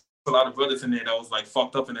 because I talked to a lot of brothers in there that was like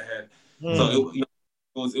fucked up in the head. So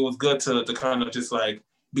it was good to kind of just like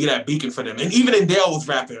be that beacon for them. And even in there, I was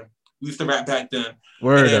rapping. We used to rap back then.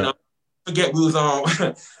 Word and then, up. Forget we was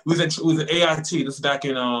we was in AIT. This is back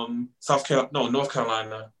in North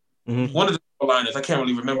Carolina. One of the Carolinas. I can't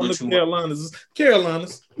really remember too much.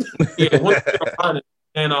 Carolinas. Yeah, one of the Carolinas.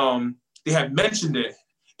 And they had mentioned it,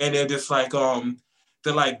 and they're just like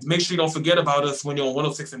they're like, make sure you don't forget about us when you're on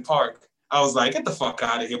 106 in Park. I was like, get the fuck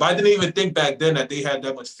out of here. But I didn't even think back then that they had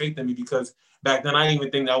that much faith in me because back then I didn't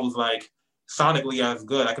even think that was like sonically as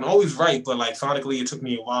good. I can always write, but like sonically, it took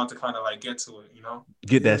me a while to kind of like get to it, you know?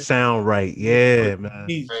 Get that sound right. Yeah, man.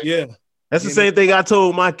 Yeah. That's the same thing I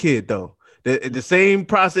told my kid, though. The same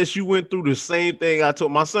process you went through, the same thing I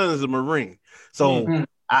told my son is a Marine. So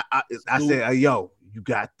I said, hey, yo, you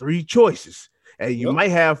got 3 choices. And you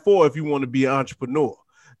might have 4 if you want to be an entrepreneur.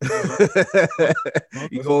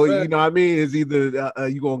 You know what I mean? It's either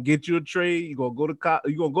you're gonna get you a trade, you're gonna go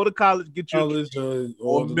to college, get you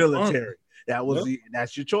or military.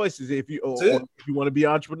 That's your choices. If you want to be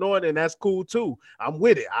an entrepreneur, then that's cool too. I'm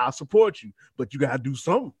with it. I'll support you, but you gotta do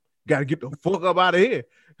something. You gotta get the fuck up out of here.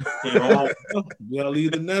 You know, you gotta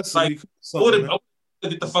leave the nest. Like, I would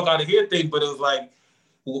get the fuck out of here thing, but it was like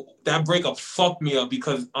that breakup fucked me up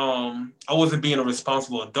because I wasn't being a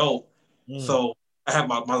responsible adult. So I had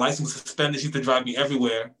my license suspended. She used to drive me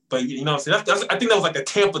everywhere. But you know what I'm saying? I think that was like a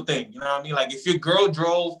Tampa thing. You know what I mean? Like if your girl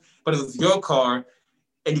drove, but it was your car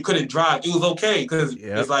and you couldn't drive, it was okay because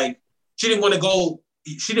it's like she didn't want to go.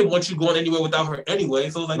 She didn't want you going anywhere without her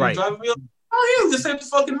anyway. So it was like, you're driving me up. Oh, yeah, just save the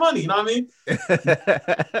fucking money. You know what I mean?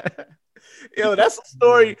 Yo, that's a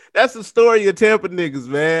story. That's the story of Tampa niggas,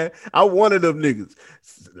 man. I'm one of them niggas.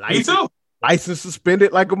 Me too. License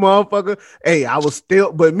suspended like a motherfucker. Hey, I was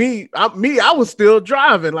still, but I was still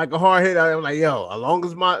driving like a hard head. I'm like, yo, as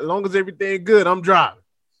long as everything good, I'm driving.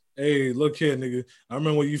 Hey, look here, nigga. I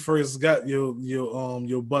remember when you first got your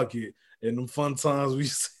bucket and them fun times we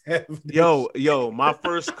used to have. Yo, my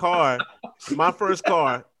first car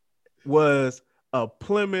was a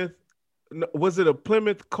Plymouth. Was it a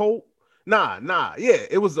Plymouth Colt? Nah. Yeah,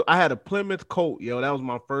 it was. I had a Plymouth Colt. Yo, that was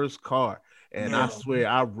my first car. And I swear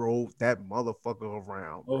I rode that motherfucker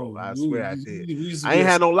around, bro. I swear I did. I ain't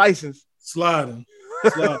had no license. Sliding.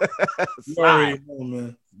 You already know,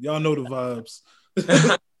 man. Y'all know the vibes.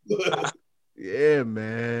 Yeah,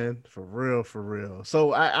 man. For real.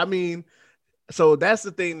 So I mean, so that's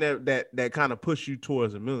the thing that kind of pushed you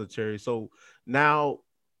towards the military. So now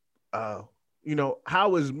you know,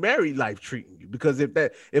 how is married life treating you? Because if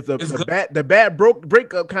It's the bad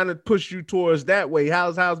breakup kind of push you towards that way,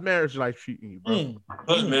 how's marriage life treating you, bro?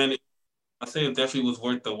 Good, man. I say it definitely was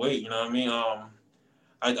worth the wait. You know what I mean?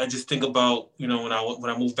 I just think about, you know, when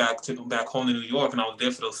I moved back home to New York and I was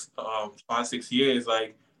there for those 5-6 years,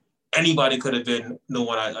 like anybody could have been the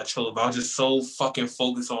one I chose, but I was just so fucking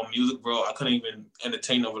focused on music, bro. I couldn't even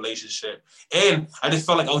entertain no relationship. And I just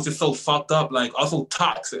felt like I was just so fucked up, like also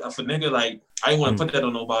toxic. For nigga, like I didn't want to put that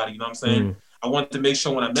on nobody, you know what I'm saying? I wanted to make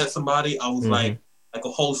sure when I met somebody, I was like a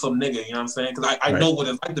wholesome nigga, you know what I'm saying? Because I know what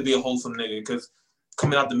it's like to be a wholesome nigga, because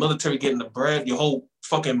coming out the military, getting the bread, your whole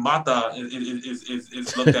fucking mata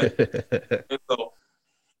is looked at. And so,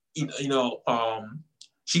 you know,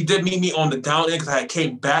 she did meet me on the down end because I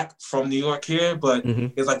came back from New York here, but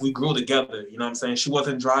it's like we grew together. You know what I'm saying? She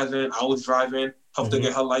wasn't driving, I was driving, helped her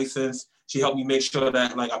get her license. She helped me make sure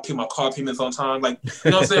that like I pay my car payments on time. Like,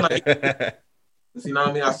 you know what I'm saying? Like, you know what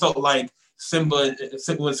I mean? I felt like Simba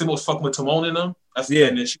when Simba was fucking with Timon and them. And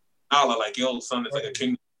then she was like, yo, son, it's like a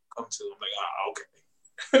kingdom to come to. I'm like, okay.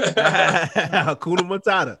 Hakuna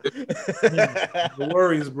Matata. No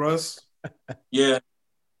worries, bros. Yeah.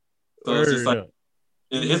 So it's just like,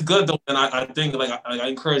 it's good though, and I think like I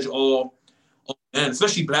encourage all men,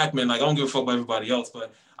 especially black men. Like I don't give a fuck about everybody else,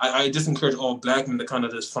 but I just encourage all black men to kind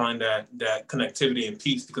of just find that connectivity and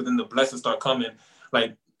peace, because then the blessings start coming.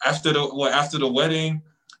 Like after the wedding,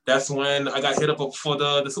 that's when I got hit up for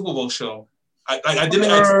the Super Bowl show. I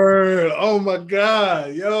didn't. Oh my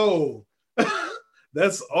god, yo,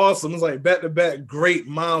 that's awesome! It's like back-to-back great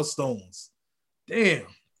milestones. Damn,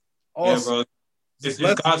 awesome. Yeah, bro. It's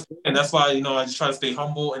God's plan, and that's why, you know, I just try to stay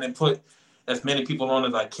humble and then put as many people on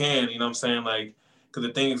as I can. You know what I'm saying? Like, because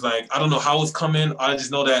the thing is, like, I don't know how it's coming. I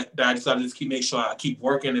just know that I just gotta make sure I keep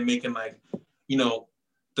working and making, like, you know,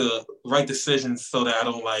 the right decisions so that I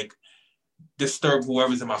don't like disturb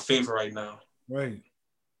whoever's in my favor right now. Right.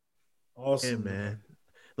 Awesome, yeah, man.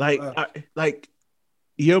 Like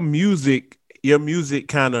your music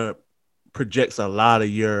kind of projects a lot of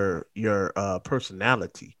your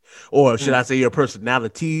personality, or should I say your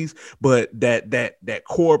personalities, but that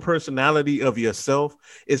core personality of yourself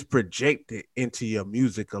is projected into your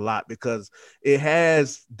music a lot, because it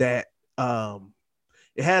has that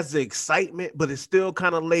it has the excitement, but it's still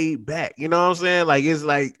kind of laid back, you know what I'm saying? Like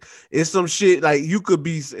it's some shit like you could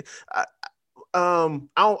be I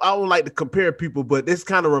don't like to compare people, but this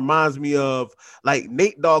kind of reminds me of like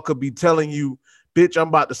Nate Dogg could be telling you, bitch, I'm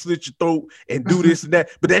about to slit your throat and do this and that.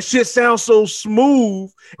 But that shit sounds so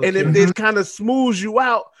smooth, and it kind of smooths you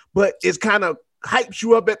out, but it's kind of hypes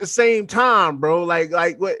you up at the same time, bro. Like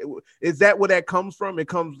what is that? Where that comes from? It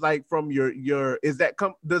comes like from your. Does that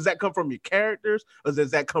come from your characters, or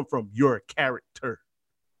does that come from your character?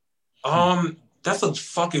 That's a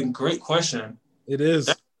fucking great question. It is.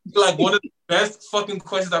 That's like one of the best fucking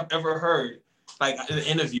questions I've ever heard, like in an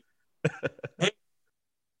interview.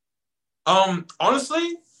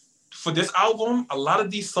 Honestly, for this album, a lot of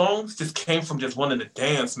these songs just came from just wanting to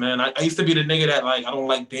dance, man. I used to be the nigga that like I don't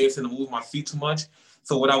like dancing and move my feet too much.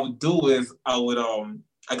 So what I would do is I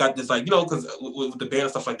got this, like, you know, because with the band and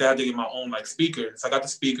stuff like that, I did get my own like speaker. So I got the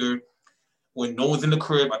speaker. When no one's in the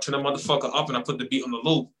crib, I turn the motherfucker up and I put the beat on the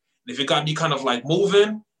loop. And if it got me kind of like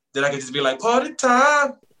moving, then I could just be like, party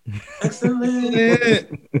time, excellent,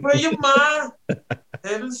 where your mind,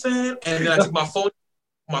 heaven sent. And then I took my phone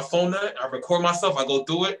out, I record myself, I go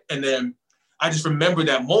through it, and then I just remember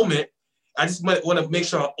that moment. I just want to make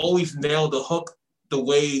sure I always nail the hook the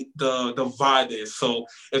way the vibe is. So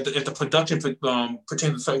if the production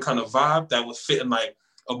pertains to a certain kind of vibe that would fit in like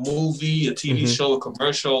a movie, a TV show, a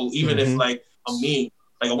commercial, even if like a meme,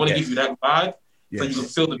 like I want to give you that vibe so you can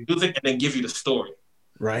feel the music and then give you the story.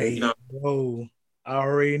 Right. You know? Oh, I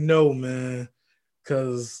already know, man.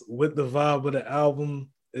 Because with the vibe of the album,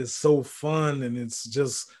 it's so fun and it's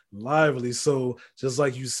just lively. So just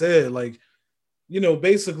like you said, like, you know,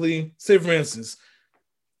 basically, say for instance,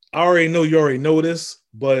 I already know you already know this,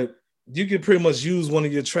 but you can pretty much use one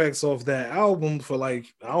of your tracks off that album for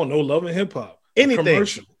like, I don't know, Love and Hip Hop. Anything.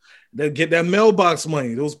 Commercial. They get that mailbox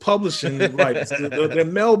money, those publishing rights, the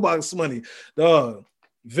mailbox money.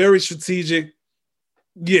 Very strategic.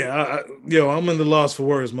 Yeah, I'm in the loss for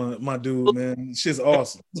words, my dude, man. Shit's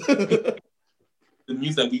awesome. The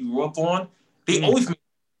music that we grew up on, they always make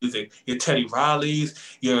music. Your Teddy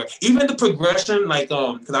Riley's, even the progression, like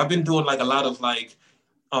because I've been doing like a lot of like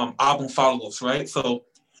album follow-ups, right? So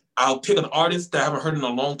I'll pick an artist that I haven't heard in a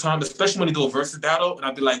long time, especially when they do a versus battle, and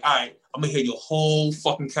I'll be like, all right, I'm gonna hear your whole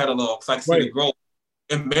fucking catalog so I can see the growth.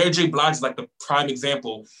 And Mary J. Blige is like the prime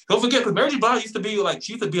example. Don't forget, because Mary J. Blige used to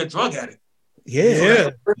be a drug addict.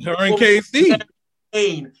 Yeah. Her and KC.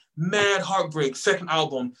 Pain, mad heartbreak. Second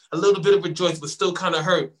album, a little bit of rejoice, but still kind of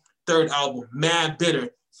hurt. Third album, mad bitter.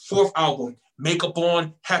 Fourth album, makeup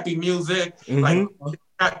on, happy music, like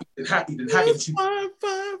happy. She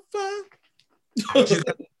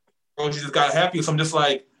just got happy. So I'm just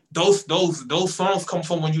like, those songs come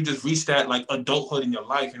from when you just reach that like adulthood in your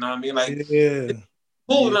life. You know what I mean? Like, it's cool. You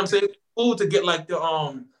know what I'm saying? It's cool to get like the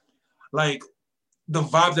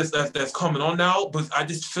vibes that's coming on now, but I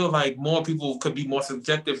just feel like more people could be more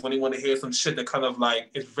subjective when they want to hear some shit that kind of like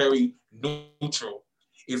is very neutral.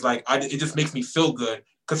 It's like it just makes me feel good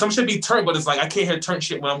because some shit be turned, but it's like I can't hear turn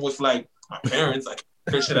shit when I'm with like my parents. Like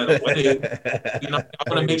hear shit at a wedding. You know, I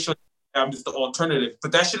want to make sure I'm just the alternative.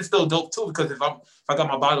 But that shit is still dope too because if I got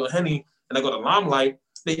my bottle of Henny and I go to Limelight,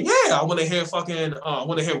 then yeah, I want to hear fucking I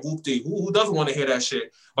want to hear Whoop-Dee. Who doesn't want to hear that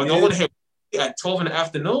shit? But I want to hear at 12 in the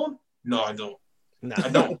afternoon? No, I don't. Nah. I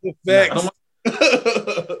don't.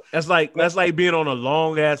 That's like being on a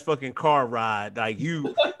long ass fucking car ride. Like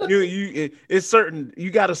it's certain.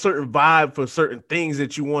 You got a certain vibe for certain things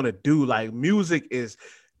that you want to do. Like music is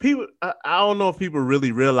people. I don't know if people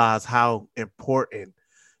really realize how important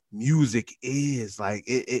music is. Like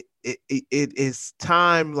it is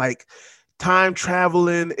time. Like time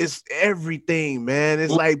traveling. It's everything, man.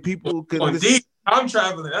 It's like people can. Time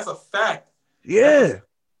traveling. That's a fact. Yeah.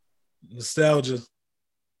 Nostalgia.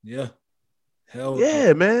 Yeah. Hell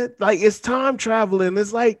yeah, man. Like it's time traveling.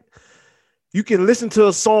 It's like you can listen to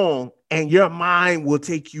a song and your mind will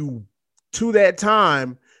take you to that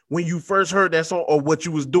time when you first heard that song or what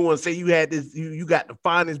you was doing. Say you had this, you got the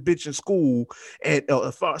finest bitch in school and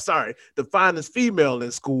the finest female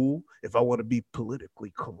in school, if I want to be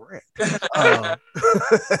politically correct.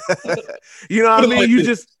 You know what I mean? You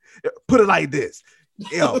just put it like this.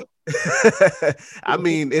 Yo, I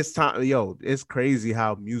mean, it's time. Yo, it's crazy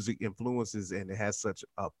how music influences and it has such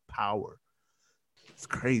a power. It's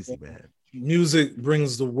crazy, man. Music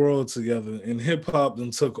brings the world together, and hip hop then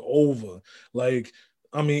took over. Like,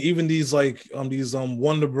 I mean, even these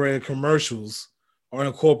Wonder Bread commercials are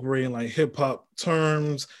incorporating like hip hop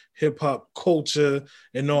terms, hip hop culture,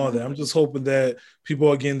 and all that. I'm just hoping that people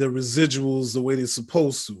are getting the residuals the way they're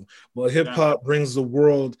supposed to. But hip hop brings the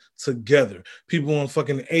world together. People in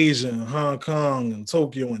fucking Asia and Hong Kong and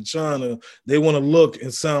Tokyo and China, they want to look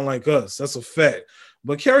and sound like us. That's a fact.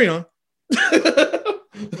 But carry on.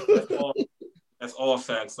 That's all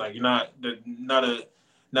facts. Like you're not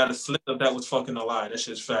a slip of that was fucking a lie. That's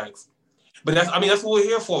just facts. But that's what we're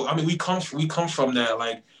here for. I mean, we come from that.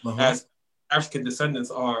 Like as African descendants,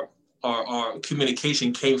 our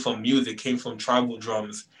communication came from music, came from tribal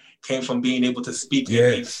drums, came from being able to speak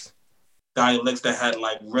in dialects that had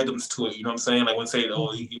like rhythms to it. You know what I'm saying? Like when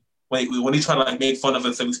he try to like make fun of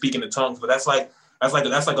us and we speak in the tongues, but that's like a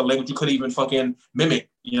language you couldn't even fucking mimic.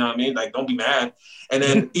 You know what I mean? Like don't be mad. And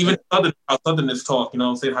then even how Southerners talk, you know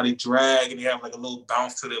what I'm saying? How they drag and they have like a little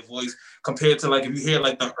bounce to their voice compared to like if you hear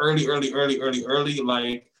like the early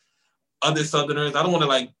like other Southerners. I don't want to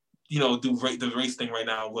like do the race thing right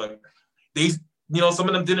now, but they some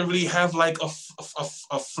of them didn't really have like a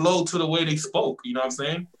flow to the way they spoke. You know what I'm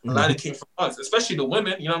saying? A lot of it came from us, especially the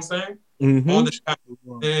women. You know what I'm saying? All the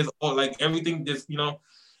there's all like everything. Just I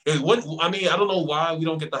mean, I don't know why we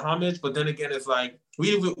don't get the homage, but then again, it's like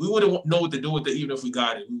we wouldn't know what to do with it even if we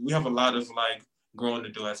got it. We have a lot of like growing to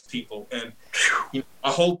do as people, and I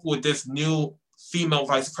hope with this new female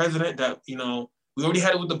vice president that we already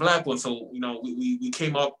had it with the black one, so we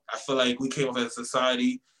came up. I feel like we came up as a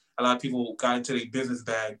society. A lot of people got into their business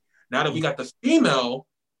bag. Now that we got the female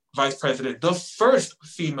vice president, the first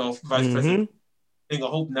female vice president. I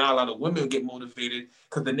hope now a lot of women get motivated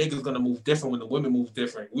because the niggas gonna move different when the women move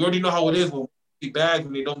different. We already know how it is when we bags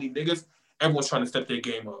when they don't need niggas. Everyone's trying to step their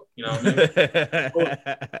game up. You know what I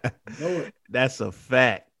mean? That's a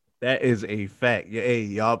fact. That is a fact. Yeah, hey,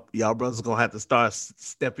 y'all brothers gonna have to start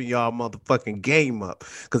stepping y'all motherfucking game up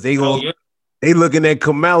because they looking at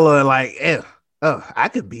Kamala like, I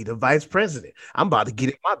could be the vice president. I'm about to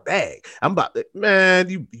get in my bag. I'm about to, man,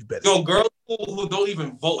 you better. Yo, girls who don't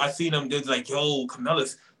even vote, I see them. They're like, yo,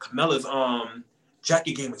 Kamala's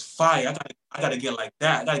jacket game is fire. I gotta get like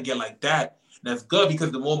that. I gotta get like that. And that's good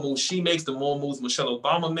because the more moves she makes, the more moves Michelle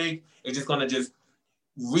Obama make. It's just gonna just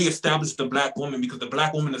reestablish the black woman because the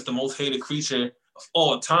black woman is the most hated creature of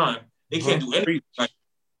all time. They can't do anything. Like,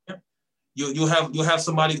 you'll have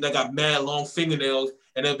somebody that got mad long fingernails.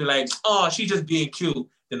 And they'll be like, oh, she's just being cute.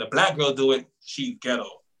 Then the black girl do it, she ghetto.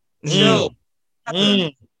 Yo,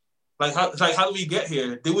 like how do we get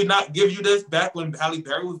here? Did we not give you this back when Halle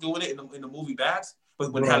Berry was doing it in the movie Bats?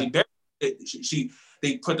 But when Halle Berry,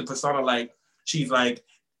 they put the persona like she's like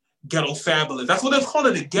Ghetto Fabulous. That's what they're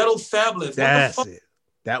calling it, Ghetto Fabulous. That's it.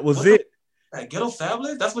 That was it. Ghetto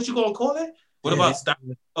Fabulous? That's what you gonna call it? What about style?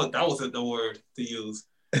 Oh, that wasn't the word to use.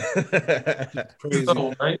 Crazy.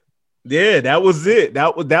 So, right? Yeah, that was it.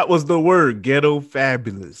 That was the word, Ghetto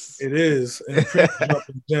Fabulous. It is. And Prince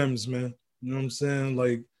dropping gems, man. You know what I'm saying?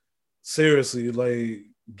 Like, seriously, like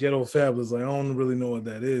Ghetto Fabulous. Like, I don't really know what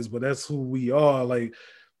that is, but that's who we are. Like,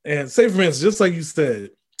 and say for instance, just like you said,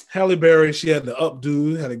 Halle Berry, she had the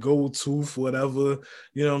updo, had a gold tooth, whatever.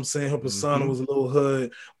 You know what I'm saying? Her persona was a little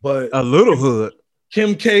hood, but a little hood.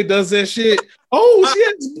 Kim K does that shit. Oh, she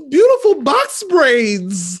has beautiful box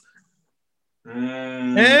braids.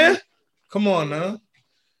 Eh? Come on now.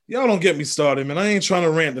 Y'all don't get me started, man. I ain't trying to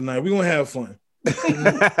rant tonight. We gonna have fun.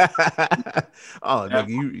 Oh,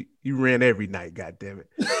 nigga, you ran every night, goddamn it.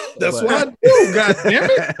 That's what I do, goddamn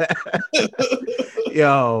it.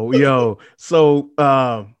 Yo.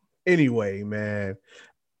 So anyway, man.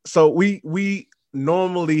 So we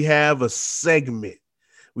normally have a segment.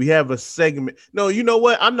 No, you know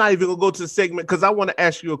what? I'm not even gonna go to the segment because I want to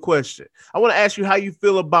ask you a question. I want to ask you how you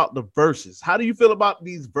feel about the verses. How do you feel about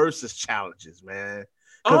these versus challenges, man?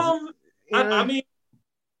 I mean,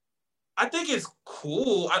 I think it's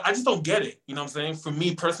cool. I just don't get it. You know what I'm saying? For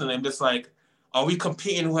me personally, I'm just like, are we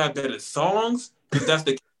competing who have better songs? If that's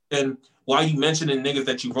the case, then why are you mentioning niggas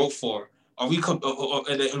that you wrote for? Are we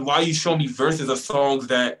and why are you showing me verses of songs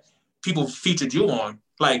that people featured you on?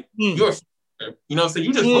 Like you're, you know what I'm saying?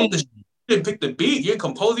 You just wrote this. You didn't pick the beat. You didn't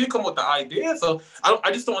compose. You didn't come with the idea. So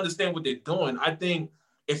I just don't understand what they're doing. I think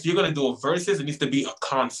if you're gonna do a versus, it needs to be a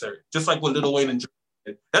concert, just like what Lil Wayne and Drake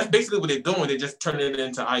did. That's basically what they're doing. They're just turning it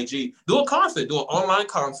into IG. Do a concert. Do an online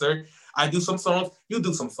concert. I do some songs. You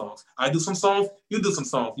do some songs. I do some songs. You do some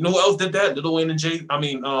songs. You know who else did that? Lil Wayne and Jay-Z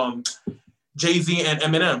and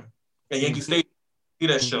Eminem at Yankee Stadium. See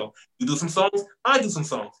that show. You do some songs, I do some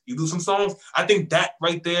songs. You do some songs. I think that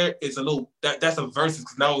right there is a little that's a versus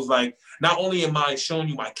because now it's like not only am I showing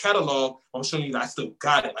you my catalog, I'm showing you that I still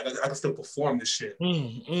got it. Like I can still perform this shit.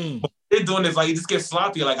 What they're doing is like you just get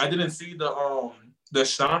sloppy. Like I didn't see the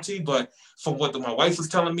Shanti, but from what my wife was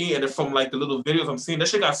telling me and from like the little videos I'm seeing, that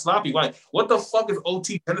shit got sloppy. Like, what the fuck is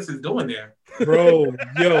OT Genesis doing there? Bro,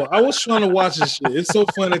 yo, I was trying to watch this shit. It's so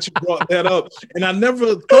funny that you brought that up. And I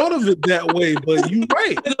never thought of it that way, but you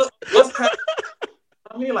right.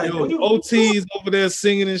 I mean, like, yo, OT's over there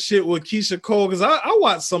singing and shit with Keisha Cole, because I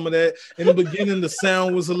watched some of that. In the beginning, the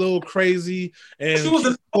sound was a little crazy, and she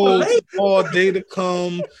was Cole all day to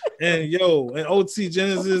come. And and OT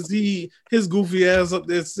Genesis, his goofy ass up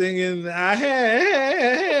there singing.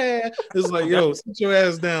 It's like, yo, sit your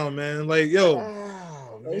ass down, man. Like, yo,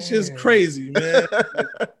 that shit's crazy, man.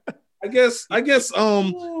 I guess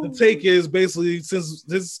the take is basically, since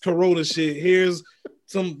this Corona shit, here's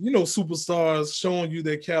some, superstars showing you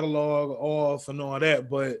their catalog off and all that.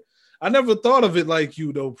 But I never thought of it like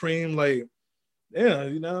you, though, Preem. Like, yeah,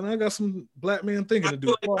 I got some black man thinking to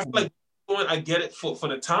do. I get it for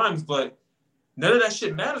the times, but none of that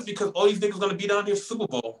shit matters because all these niggas gonna be down here Super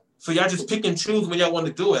Bowl. So y'all just pick and choose when y'all want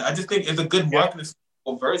to do it. I just think it's a good marketing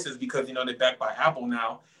for versus because they're backed by Apple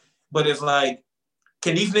now. But it's like,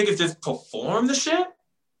 can these niggas just perform the shit?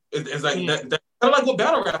 It's like that kind of like what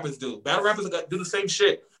battle rappers do. Battle rappers do the same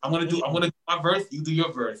shit. I'm gonna do my verse, you do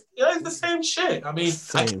your verse. Yeah, it's the same shit. I mean,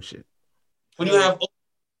 shit. When you have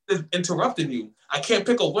interrupting you, I can't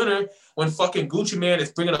pick a winner when fucking Gucci Man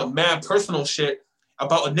is bringing up mad personal shit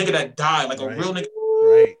about a nigga that died, like a real nigga.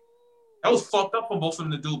 Right. That was fucked up for both of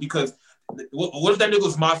them to do because what if that nigga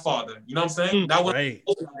was my father? You know what I'm saying? Now what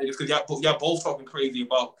because y'all both talking crazy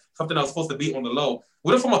about something that was supposed to be on the low.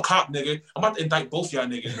 What if I'm a cop, nigga? I'm about to indict both y'all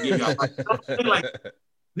niggas and give y'all like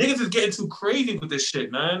niggas is getting too crazy with this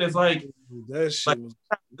shit, man. It's like that shit let's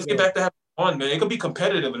get back to having fun, man. It could be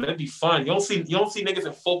competitive and it'd be fun. You don't see niggas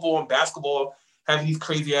in football and basketball having these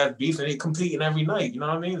crazy ass beefs and they competing every night. You know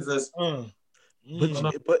what I mean? It's just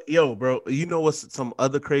but yo, bro, you know what's some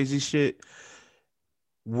other crazy shit?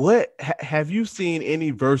 What have you seen any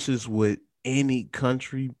verses with any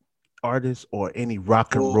country artist or any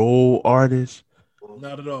rock and roll artist?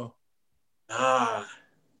 Not at all. Not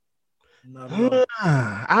at all.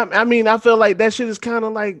 I mean, I feel like that shit is kind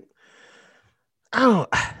of like more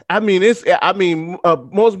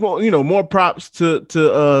props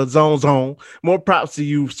to Zone. More props to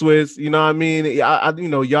you, Swiss. You know what I mean? Y'all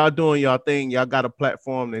doing y'all thing. Y'all got a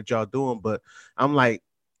platform that y'all doing, but I'm like,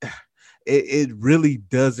 it really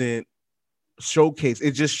doesn't showcase.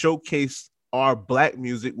 It just showcased our black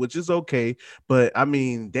music, which is okay. But I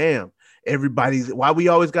mean, damn, why we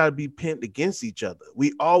always got to be pent against each other.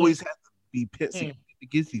 We always have to be pent against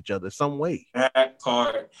against each other some way. That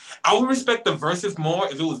part. I would respect the verses more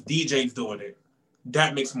if it was DJs doing it.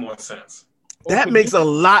 That makes more sense. That makes a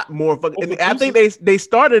lot more fun. And I think they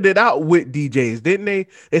started it out with DJs, didn't they?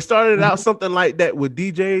 They started it out something like that with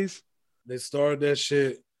DJs. They started that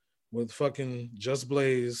shit with fucking Just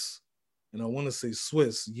Blaze, and I want to say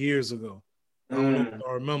Swiss years ago. I don't know if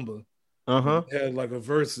I remember. They had like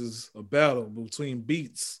a battle between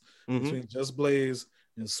beats between Just Blaze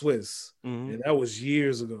and Swiss, and that was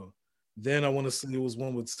years ago. Then I want to say it was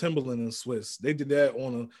one with Timbaland and Swiss. They did that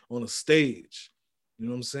on a stage. You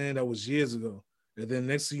know what I'm saying? That was years ago. And then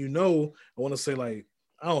next thing you know, I want to say like,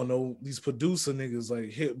 I don't know, these producer niggas like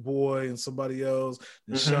Hit Boy and somebody else,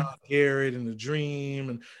 and Sean Garrett and The Dream.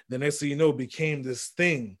 And the next thing you know, it became this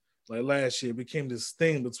thing. Like last year, it became this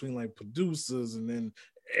thing between like producers, and then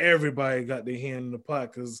everybody got their hand in the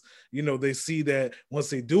pot because, you know, they see that once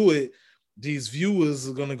they do it, these viewers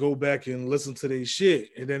are gonna go back and listen to their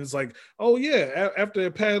shit, and then it's like, oh yeah, after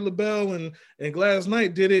Patti LaBelle and Gladys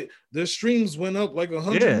Knight did it, their streams went up like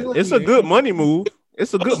 100 million. It's a good money move.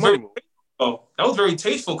 It's a good money move. Oh, that was very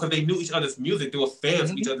tasteful because they knew each other's music. They were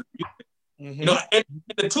fans of each other's music. You know, and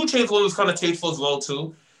the 2 Chainz one was kind of tasteful as well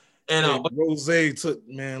too. And Rose took,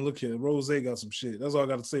 man, look here, Rose got some shit. That's all I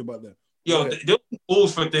got to say about that. Yo, there were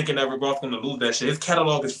fools for thinking that Rick Ross gonna lose that shit. His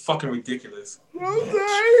catalog is fucking ridiculous. Rose.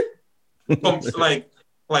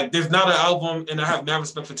 Like there's not an album, and I have mad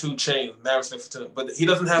respect for 2 Chainz, but he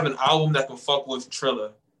doesn't have an album that can fuck with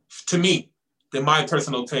Triller. To me, in my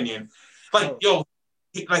personal opinion, like yo,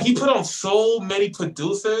 he put on so many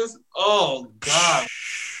producers. Oh god,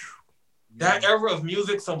 that era of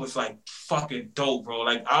music, so was like fucking dope, bro.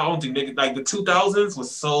 Like I don't think niggas like the 2000s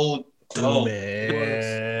was so dope.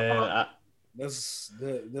 Man. This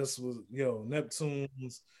was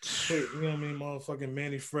Neptune's, you know what I mean, motherfucking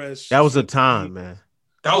Manny Fresh. That was a time, man.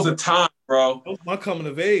 That was a time, bro. That was my coming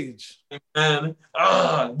of age, man.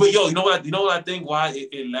 But yo, you know what I think why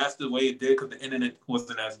it lasted the way it did, because the internet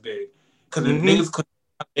wasn't as big. Because the niggas couldn't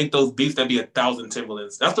make those beats that be 1,000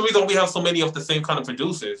 Timbalands. That's the reason we have so many of the same kind of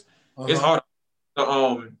producers. It's hard.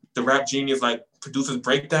 The Rap Genius like producers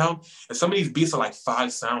breakdown, and some of these beats are like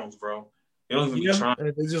 5 sounds, bro. They don't even be trying.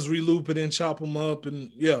 They just reloop it and chop them up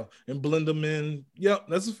and blend them in. Yep,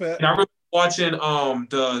 that's a fact. And I remember watching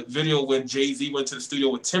the video when Jay-Z went to the studio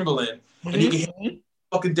with Timbaland, and you can hear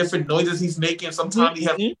fucking different noises he's making. Sometimes he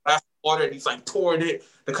has a glass of water and he's like pouring it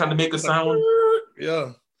to kind of make a sound.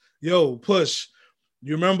 Yeah. Yo, Push.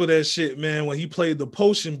 You remember that shit, man, when he played the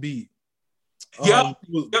Potion beat? He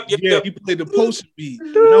played the Potion beat.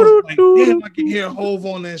 And I was like, damn, I can hear Hove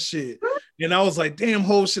on that shit. And I was like, damn,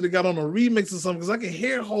 Hove should have got on a remix or something, because I can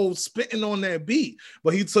hear Hove spitting on that beat.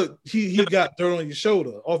 But he got Dirt on Your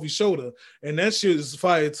Shoulder, off his shoulder, and that shit is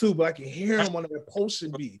fire too. But I can hear him on that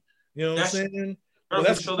Potion beat. You know what I'm saying? Well,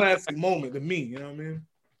 that's a classic moment to me. You know what I mean?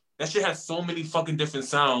 That shit has so many fucking different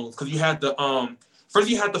sounds, because you had the first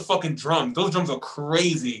you had the fucking drums. Those drums are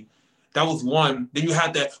crazy. That was one. Then you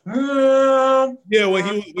had that. Yeah, when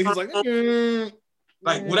he was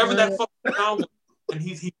like whatever that fucking sound was. And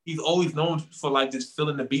he's always known for like just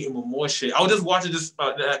filling the beat with more shit. I was just watching this.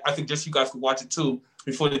 I suggest you guys could watch it too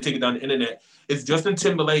before they take it down the internet. It's Justin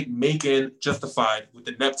Timberlake making Justified with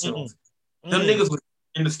the Neptunes. Them niggas was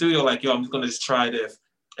in the studio like, yo, I'm just gonna just try this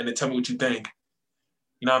and then tell me what you think.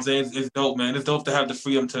 You know what I'm saying? It's dope, man. It's dope to have the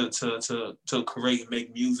freedom to create and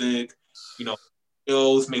make music. You know,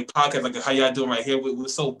 videos, make podcasts like how y'all doing right here. We're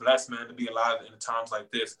so blessed, man, to be alive in times like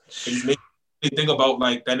this. And just make me think about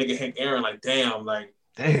like that nigga Hank Aaron, like damn.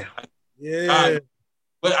 Yeah.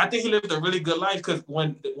 But I think he lived a really good life, because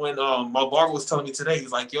when my barber was telling me today,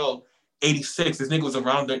 he's like, yo, 86, this nigga was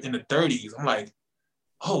around in the 30s. I'm like,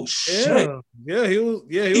 oh shit. Yeah, he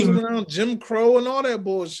was around Jim Crow and all that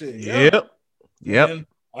bullshit. Yep.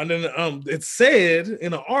 And then it said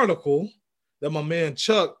in an article that my man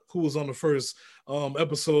Chuck, who was on the first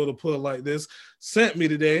episode of Put It Like This, sent me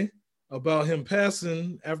today about him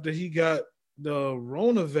passing after he got the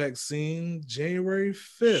Rona vaccine January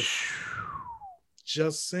 5th.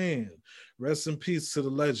 Just saying. Rest in peace to the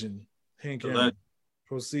legend, Hank Aaron.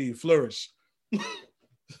 Proceed, flourish.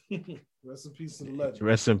 Rest in peace to the legend.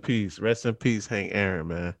 Rest in peace, Hank Aaron,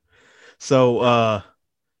 man. So,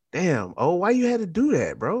 damn. Oh, why you had to do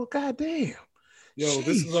that, bro? God damn. Yo, jeez.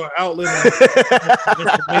 This is our outlet.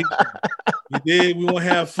 We want to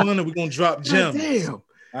have fun and we're gonna drop gems. Damn. All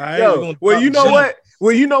right. Yo, you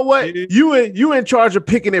know what? You in charge of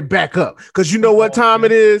picking it back up, because you know what time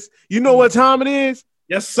it is. You know what time it is.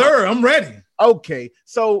 Yes, sir. I'm ready. Okay,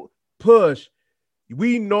 so Push.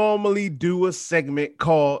 We normally do a segment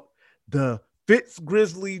called the Fitz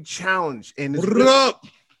Grizzly Challenge, and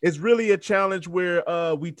It's really a challenge where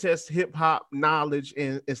we test hip hop knowledge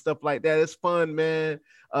and stuff like that. It's fun, man.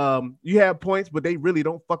 You have points, but they really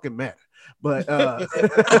don't fucking matter. But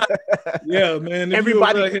yeah, man.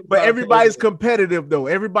 Everybody's competitive though.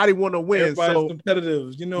 Everybody want to win. Everybody's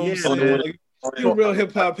competitive. You know what I'm saying? Like, you're a real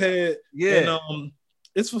hip hop head. Yeah. And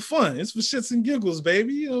it's for fun. It's for shits and giggles,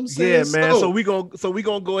 baby. You know what I'm saying? Yeah, man. So we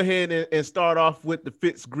gonna go ahead and start off with the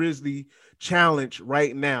Fitz Grizzly challenge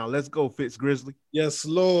right now. Let's go, Fitz Grizzly. Yes,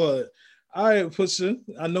 Lord. All right, Pusha.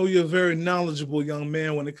 I know you're a very knowledgeable young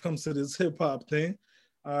man when it comes to this hip hop thing.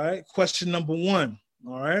 All right. Question number 1.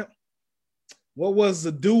 All right. What was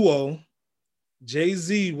the duo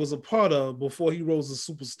Jay-Z was a part of before he rose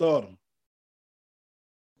to superstardom?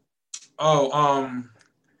 Oh,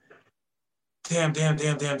 damn.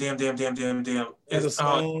 It's a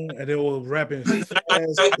song and they were rapping fast. I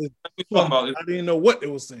didn't know what they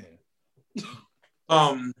were saying.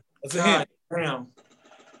 That's a hint. Damn.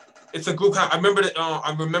 It's a group. I remember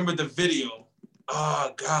the video.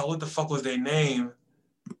 Oh God, what the fuck was their name?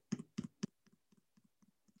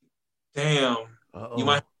 Damn. Uh-oh. You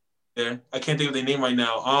might there. I can't think of their name right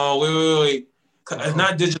now. Oh, wait. It's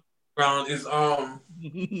not Digital Ground. It's Uh-oh.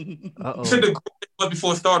 said the group was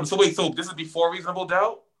before stardom. So wait, so this is before Reasonable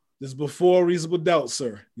Doubt? This is before Reasonable Doubt,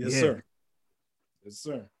 sir. Yes, Yeah. sir. Yes,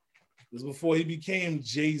 sir. This is before he became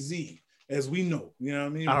Jay-Z, as we know. You know what I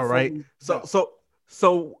mean? All Before right. Reasonable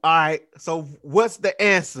So all right. So what's the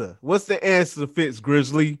answer? What's the answer, Fitz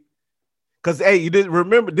Grizzly? Because hey, you didn't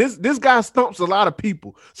remember this guy stumps a lot of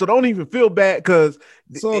people. So don't even feel bad because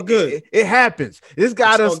It's all good. It happens. This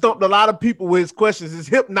guy It's done all stumped a lot of people with his questions. His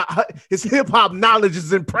hip hop knowledge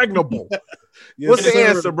is impregnable. Yes, What's the sir.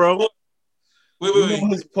 answer, bro? Wait. You know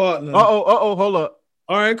his partner. Hold up.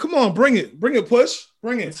 All right, come on, bring it, Push,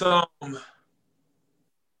 bring it. It's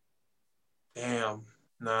damn,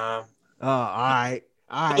 nah. All right.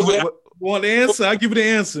 Wait, You want the answer? I'll give you the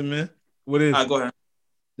answer, man. What is All right, go ahead.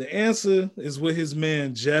 The answer is with his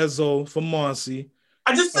man Jaz-O from Marcy.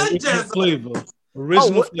 I just said Jazz. Flavor.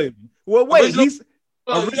 Original flavor. Well, wait, Original- he's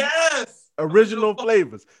Yes. original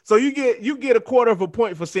flavors. So you get a quarter of a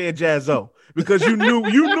point for saying Jaz-O because you knew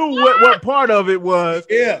what part of it was.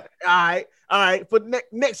 Yeah. All right. For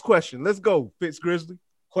next question, let's go, Fitz Grizzly.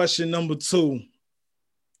 Question number 2.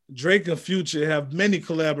 Drake and Future have many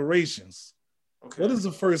collaborations. Okay. What is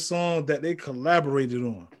the first song that they collaborated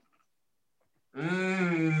on? Ooh,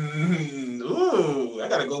 I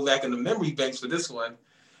gotta go back in the memory banks for this one.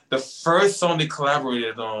 The first song they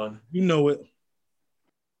collaborated on, You know it.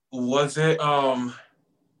 was it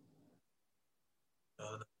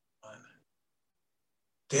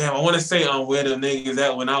damn, I want to say where the niggas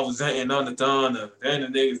at when I was at and on the dawn then the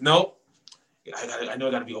niggas. Nope. I know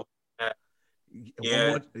I gotta be over that.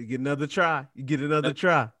 Yeah. You get another try. You get another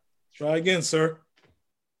try. Try again, sir.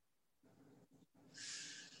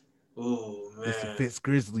 Oh man. It's the Fitz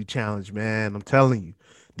Grizzly challenge, man. I'm telling you.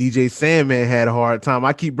 DJ Sandman had a hard time.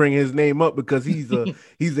 I keep bringing his name up because he's a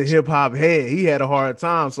hip hop head. He had a hard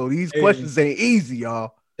time. So these questions ain't easy,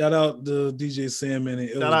 y'all. Shout out to DJ Sandman and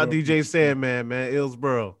Shout out DJ Sandman, man.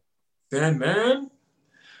 Illsboro. Sandman?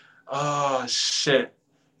 Oh shit.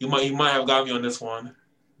 You might have got me on this one.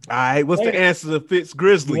 All right. What's the answer to Fitz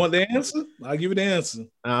Grizzly? You want the answer? I'll give you the answer.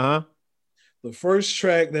 Uh-huh. The first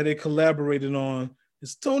track that they collaborated on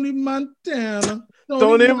is Tony Montana.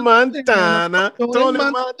 Tony Montana. Tony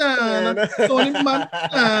Montana.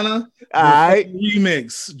 All right.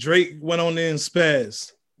 Remix. Drake went on there and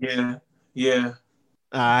spazzed. Yeah.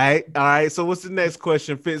 All right. So what's the next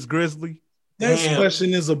question, Fitz Grizzly? Next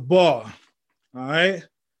question is a bar. All right.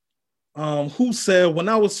 Who said when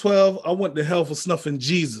I was 12, I went to hell for snuffing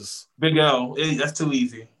Jesus? Big L. That's too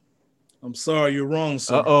easy. I'm sorry, you're wrong,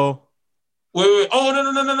 sir. Uh-oh. Wait. Oh,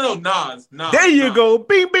 no. Nas. There you go.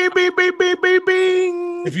 Bing, bing, bing, bing, bing, bing,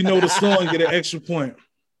 bing. If you know the song, get an extra point.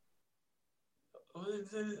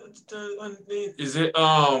 Is it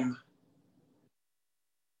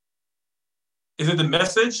the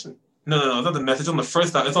Message? No, it's not the Message. On the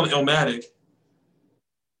first time, it's on Illmatic.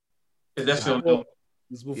 Is that film?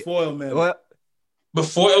 It's before Illmatic. What?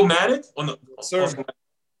 Before Illmatic? On the Sir.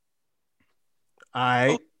 All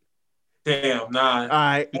right. Damn, nah. All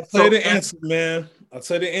right. I'll tell you the answer, man. I'll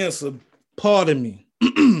tell you the answer. Pardon me.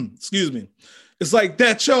 Excuse me. It's like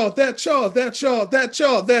that y'all. Is that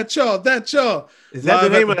the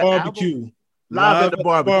name of the barbecue? album? Live at the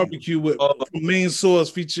barbecue with Main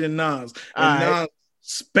Source featuring Nas. And Nas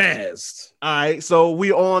spazzed. All right, so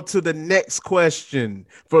we on to the next question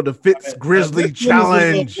for the Fitz Grizzly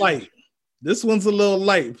challenge. This one's a little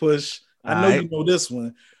light, Push. I know you know this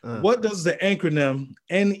one. Uh. What does the acronym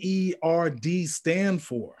NERD stand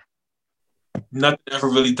for? Nothing ever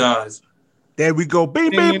really dies. There we go.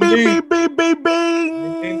 Bing, bing, bing, bing, bing, bing,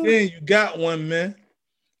 bing. And then you got one, man.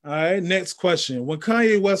 All right, next question. When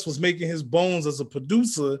Kanye West was making his bones as a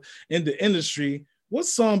producer in the industry, what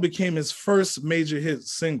song became his first major hit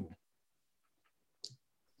single?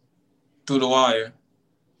 Through the Wire.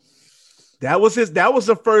 That was his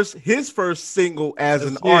first single as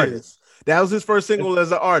an artist. That was his first single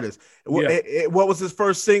as an artist. Yeah. What was his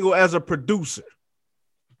first single as a producer?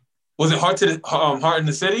 Was it Heart in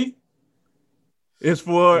the City? It's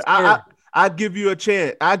for I give you a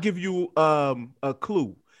chance. I give you a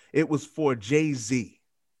clue. It was for Jay-Z.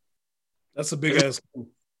 That's a big ass clue.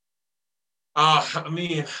 I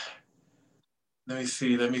mean, let me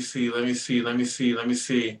see.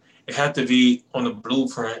 It had to be on the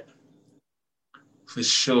Blueprint for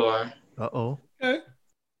sure. Uh-oh. Okay.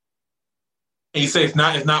 And you say it's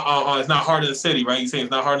not Heart in the City, right? You say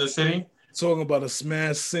it's not Heart in the City? Talking about a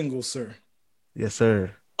smash single, sir. Yes,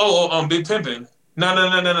 sir. Big Pimpin'. No.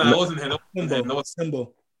 That wasn't him. Timbo.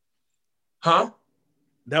 Timbo. Huh?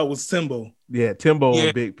 That was Timbo. Yeah, Timbo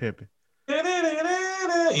and Big Pimpin'.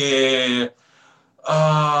 Yeah.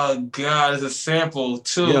 Oh God, it's a sample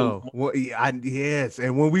too. Yo, yes.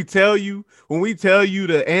 And when we tell you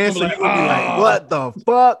the answer, you'll be like, what the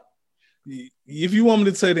fuck? If you want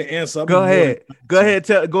me to tell the answer, go ahead. Go ahead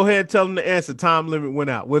and tell them the answer. Time limit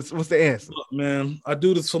went out. What's the answer? Look, man, I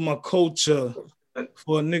do this for my culture.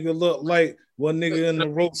 For a nigga look like one nigga in the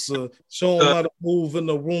roaster, show him how to move in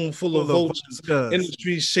a room full of vultures.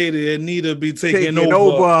 Industry shaded and need to be taking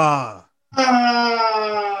over.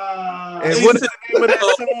 And what's the name of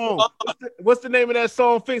that song? What's the name of that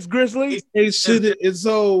song? Fix Grizzly? Hey, shit, it's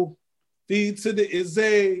O. B to the is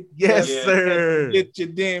A. Yes, sir. Get your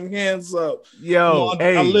damn hands up. Yo,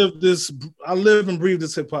 hey. I live and breathe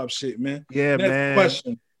this hip hop shit, man. Yeah, Next man.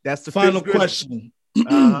 Question. That's the final question.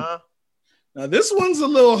 Uh-huh. Now, this one's a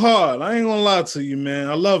little hard. I ain't gonna lie to you, man.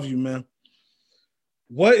 I love you, man.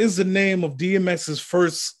 What is the name of DMX's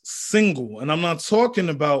first single? And I'm not talking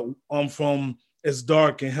about from It's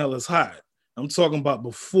Dark and Hell is Hot. I'm talking about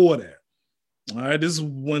before that. All right, this is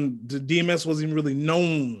when the DMX wasn't even really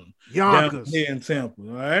known down here in Tampa. All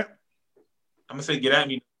right, I'm gonna say Get At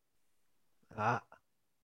Me. All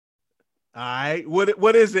right,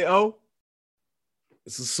 what is it? Oh,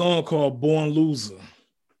 it's a song called Born Loser.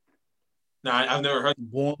 No, I've never heard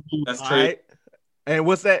Born Loser. That's true. Right. And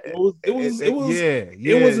what's that?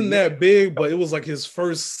 It wasn't that big, but it was like his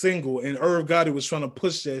first single, and Irv Gotti was trying to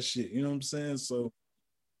push that shit. You know what I'm saying? So,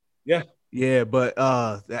 yeah. Yeah, but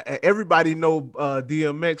everybody know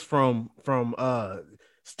DMX from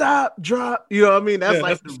Stop Drop. You know what I mean?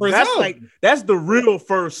 That's the real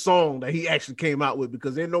first song that he actually came out with,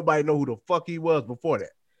 because ain't nobody know who the fuck he was before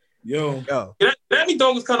that. Yo. That Me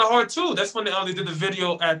Dog was kind of hard too. That's when they did the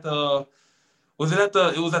video at the. It was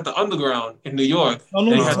at the Underground in New York.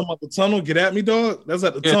 Tunnel? You talking about the Tunnel? Get At Me Dog? That's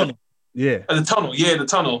at the Tunnel. Yeah. At the Tunnel. Yeah, the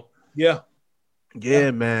Tunnel. Yeah. Yeah,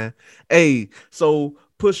 man. Hey, so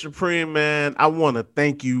Push Supreme, man, I want to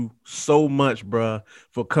thank you so much, bro,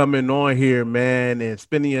 for coming on here, man, and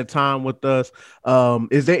spending your time with us.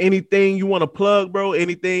 Is there anything you want to plug, bro?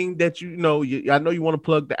 Anything that I know you want to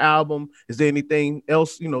plug the album. Is there anything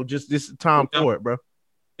else, just this time for it, bro?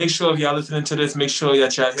 Make sure if y'all listening to this, make sure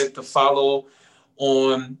that y'all hit the follow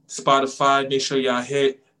on Spotify. Make sure y'all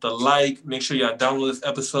hit the like. Make sure y'all download this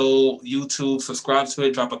episode, YouTube, subscribe to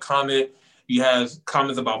it, drop a comment. You have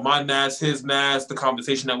comments about my mask, his mask, the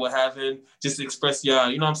conversation that we're having. Just express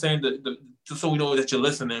y'all, you know what I'm saying? Just so we know that you're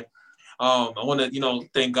listening. I want to,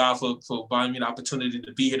 thank God for buying me the opportunity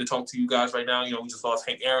to be here to talk to you guys right now. We just lost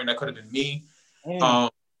Hank Aaron. That could have been me.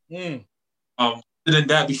 Other than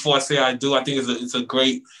that, before I say I do, I think it's a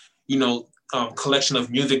great, collection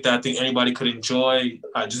of music that I think anybody could enjoy.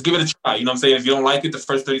 Just give it a try. You know what I'm saying? If you don't like it, the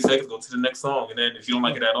first 30 seconds, go to the next song. And then if you don't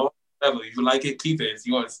like it at all, whatever. If you like it, keep it. It's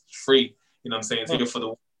yours. It's free. You know what I'm saying? Take it for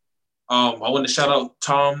the I want to shout out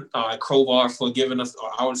Tom at Crowbar for giving us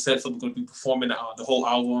our set. So we're going to be performing the whole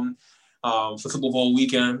album for Super Bowl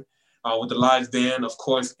weekend with the live band, of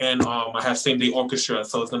course. And I have Same Day Orchestra.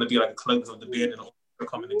 So it's going to be like a collective of the band and the orchestra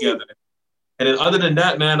coming together. And then other than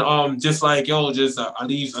that, man, just like, I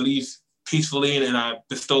leave peacefully, and I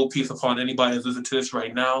bestow peace upon anybody that's listening to this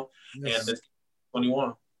right now. Yes. And let's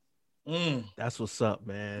 21. That's what's up,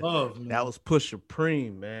 man. Love, man. That was Push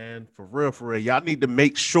Supreme, man. For real. Y'all need to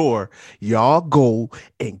make sure y'all go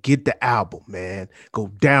and get the album, man. Go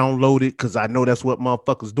download it, because I know that's what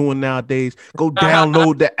motherfuckers doing nowadays. Go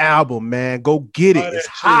download the album, man. Go get it. It's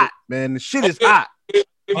hot, man. The shit is hot.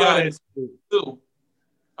 I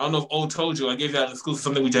don't know if O told you. I gave you an exclusive,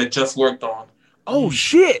 something we just worked on. Oh,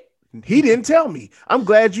 shit. He didn't tell me. I'm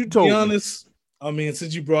glad you told To be me. honest, I mean,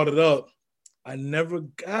 since you brought it up, I never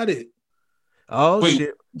got it. Oh Wait.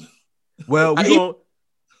 shit. Well,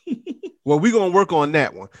 we're gonna work on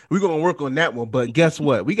that one. We're gonna work on that one. But guess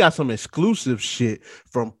what? We got some exclusive shit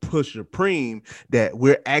from Pusha Preem that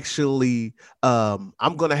we're actually I'm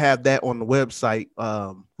gonna have that on the website.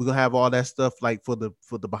 We're gonna have all that stuff like for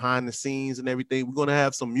the behind the scenes and everything. We're gonna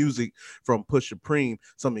have some music from Pusha Preem,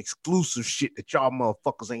 some exclusive shit that y'all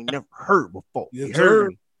motherfuckers ain't never heard before. Yes, You heard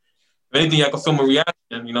me? If anything, I can film a reaction.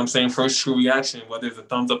 You know what I'm saying? First true reaction, whether it's a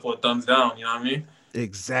thumbs up or a thumbs down. You know what I mean?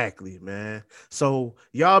 Exactly, man. So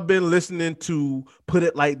y'all been listening to Put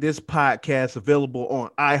It Like This podcast, available on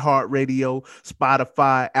iHeartRadio,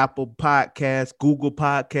 Spotify, Apple Podcasts, Google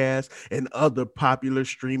Podcasts, and other popular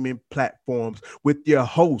streaming platforms with your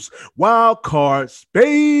host, Wildcard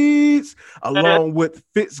Spades, along with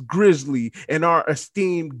Fitz Grizzly and our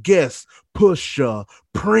esteemed guest, Pusha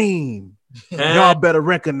Preem. Y'all better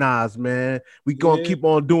recognize, man. We gonna keep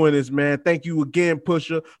on doing this, man. Thank you again,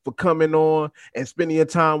 Pusha, for coming on and spending your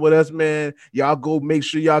time with us, man. Y'all go make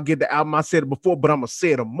sure y'all get the album. I said it before, but I'm gonna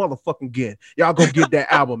say it a motherfucking again. Y'all go get that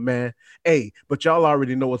album, man. Hey, but y'all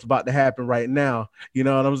already know what's about to happen right now. You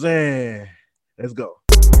know what I'm saying? Let's go.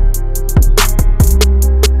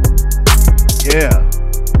 Yeah.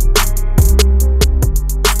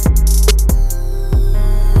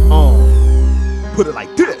 Put it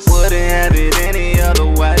like this. Wouldn't have it any other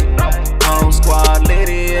way. Whole squad lit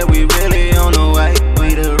it, we really on the way.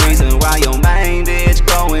 We the reason why your main bitch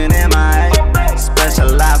going MIA.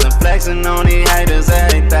 Specialize in flexing on these haters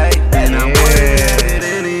every day. And I wouldn't have it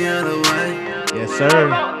any other way. Yes, sir.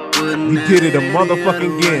 You did it a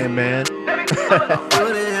motherfucking again, man.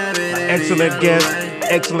 Excellent guest,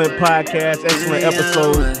 excellent podcast, excellent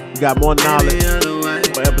episode. You got more knowledge,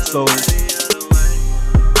 more episodes,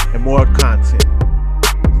 and more content.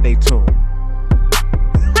 Stay tuned.